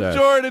Michael mustache.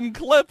 Jordan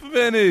clip,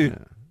 Vinny. Yeah.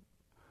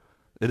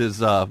 It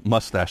is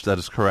mustache. That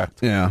is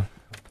correct. Yeah.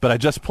 But I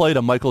just played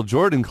a Michael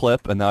Jordan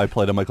clip, and now I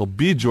played a Michael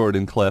B.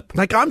 Jordan clip.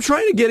 Like, I'm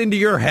trying to get into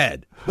your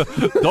head.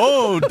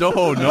 No. What?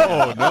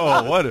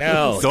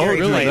 No, don't do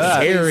really that.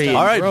 Scary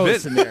all right,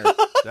 gross in there.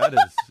 That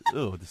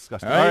is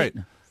disgusting. All right,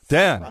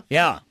 Dan.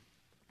 Yeah.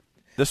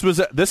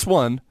 This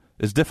one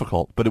is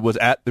difficult, but it was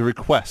at the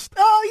request.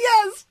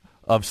 Oh, yes.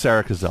 Of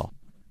Sarah Cazell.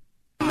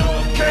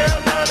 North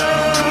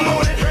Carolina,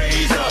 morning,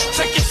 raise up,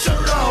 take your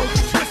shirt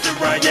off, twist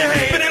it around your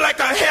hand, spin it like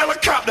a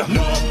helicopter.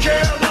 North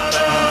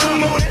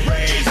Carolina, morning,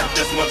 raise up,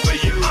 this one's for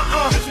you,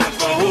 this one's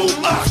for who?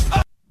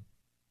 Us.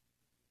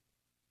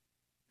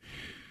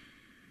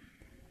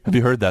 Have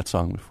you heard that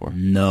song before?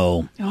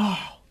 No.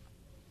 Oh.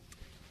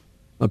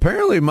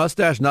 Apparently,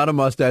 Mustache, not a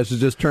mustache, has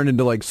just turned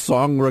into like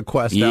song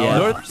request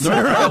hour. North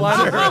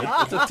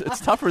Carolina, it's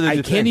tougher than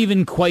you think. I can't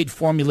even quite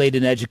formulate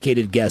an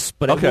educated guess,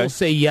 but I will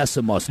say yes,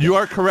 a mustache. You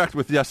are correct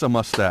with yes, a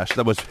mustache.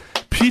 That was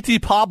P.T.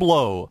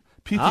 Pablo.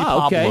 P.T.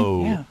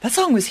 Pablo. Yeah. That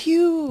song was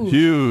huge.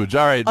 Huge.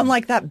 All right.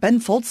 Unlike that Ben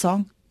Folds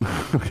song.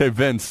 Okay,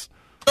 Vince.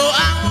 So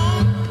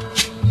I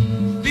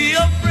won't be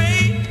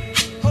afraid.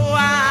 Oh,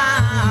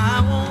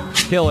 I won't.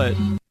 Kill it.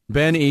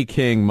 Ben E.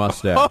 King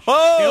mustache.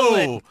 Oh!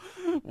 Kill it.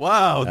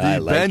 Wow, I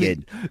like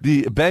it.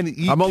 The Ben E.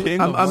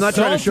 King. I'm not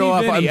trying to show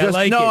off.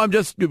 Vinny, I'm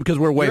just because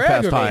we're way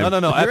past time. No.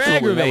 You're Absolutely,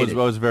 aggravated. that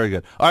was very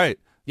good. All right.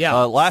 Yeah.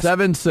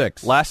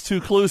 7-6. Last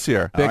 2 clues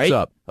here. Picks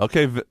up.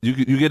 Okay,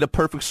 you get a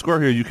perfect score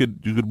here. You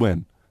could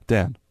win.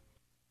 Dan.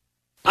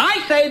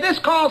 I say this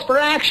calls for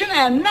action,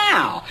 and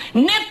now,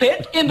 nip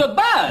it in the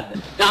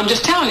bud. Now, I'm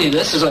just telling you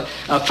this as a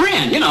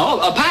friend, a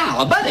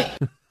pal, a buddy.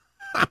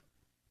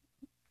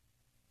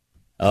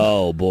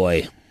 Oh,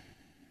 boy.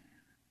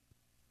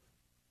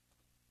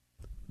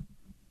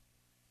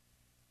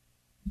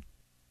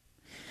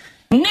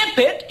 Nip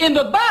it in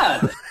the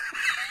bud.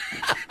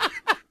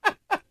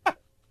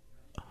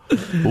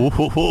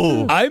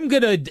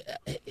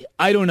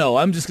 I don't know.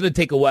 I'm just going to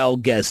take a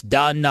wild guess.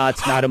 Don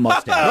Knotts, not a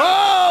mustache.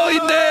 Oh, he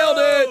nailed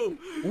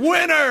it!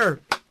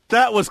 Winner!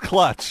 That was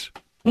clutch.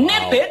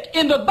 Nip it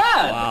in the bud.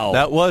 Wow.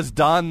 That was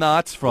Don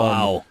Knotts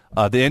from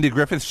the Andy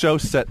Griffith Show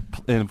set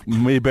in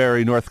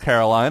Mayberry, North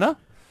Carolina.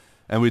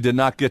 And we did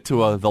not get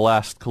to the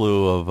last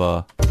clue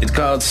of... It's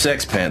called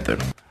Sex Panther.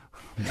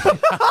 But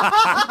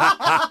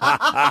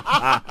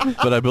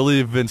I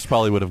believe Vince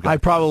probably would have got that. I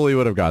probably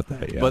would have got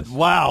that, yes. But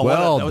wow,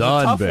 well that was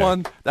done, a tough Vic.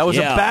 one. That was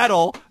a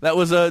battle. That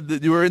was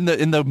you were in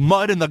the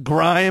mud and the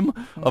grime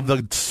of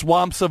the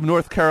swamps of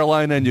North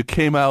Carolina, and you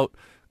came out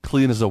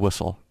clean as a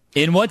whistle.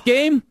 In what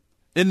game?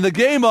 In the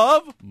game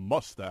of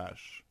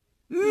Mustache.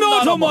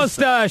 Not a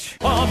mustache.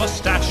 A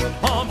mustache.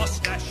 A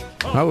mustache.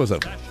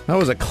 That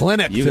was a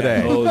clinic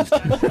today. You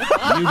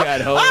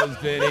got hosed,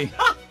 Vinny.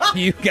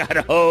 You got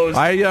hosed.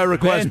 I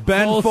request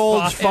Ben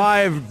Folds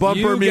 5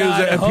 bumper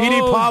music and Petey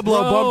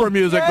Pablo bumper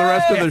music the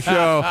rest of the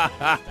show.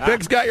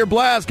 Vic's got your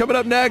blast. Coming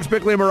up next,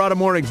 Bickley and Marotta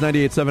Mornings,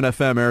 98.7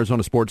 FM,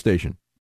 Arizona Sports Station.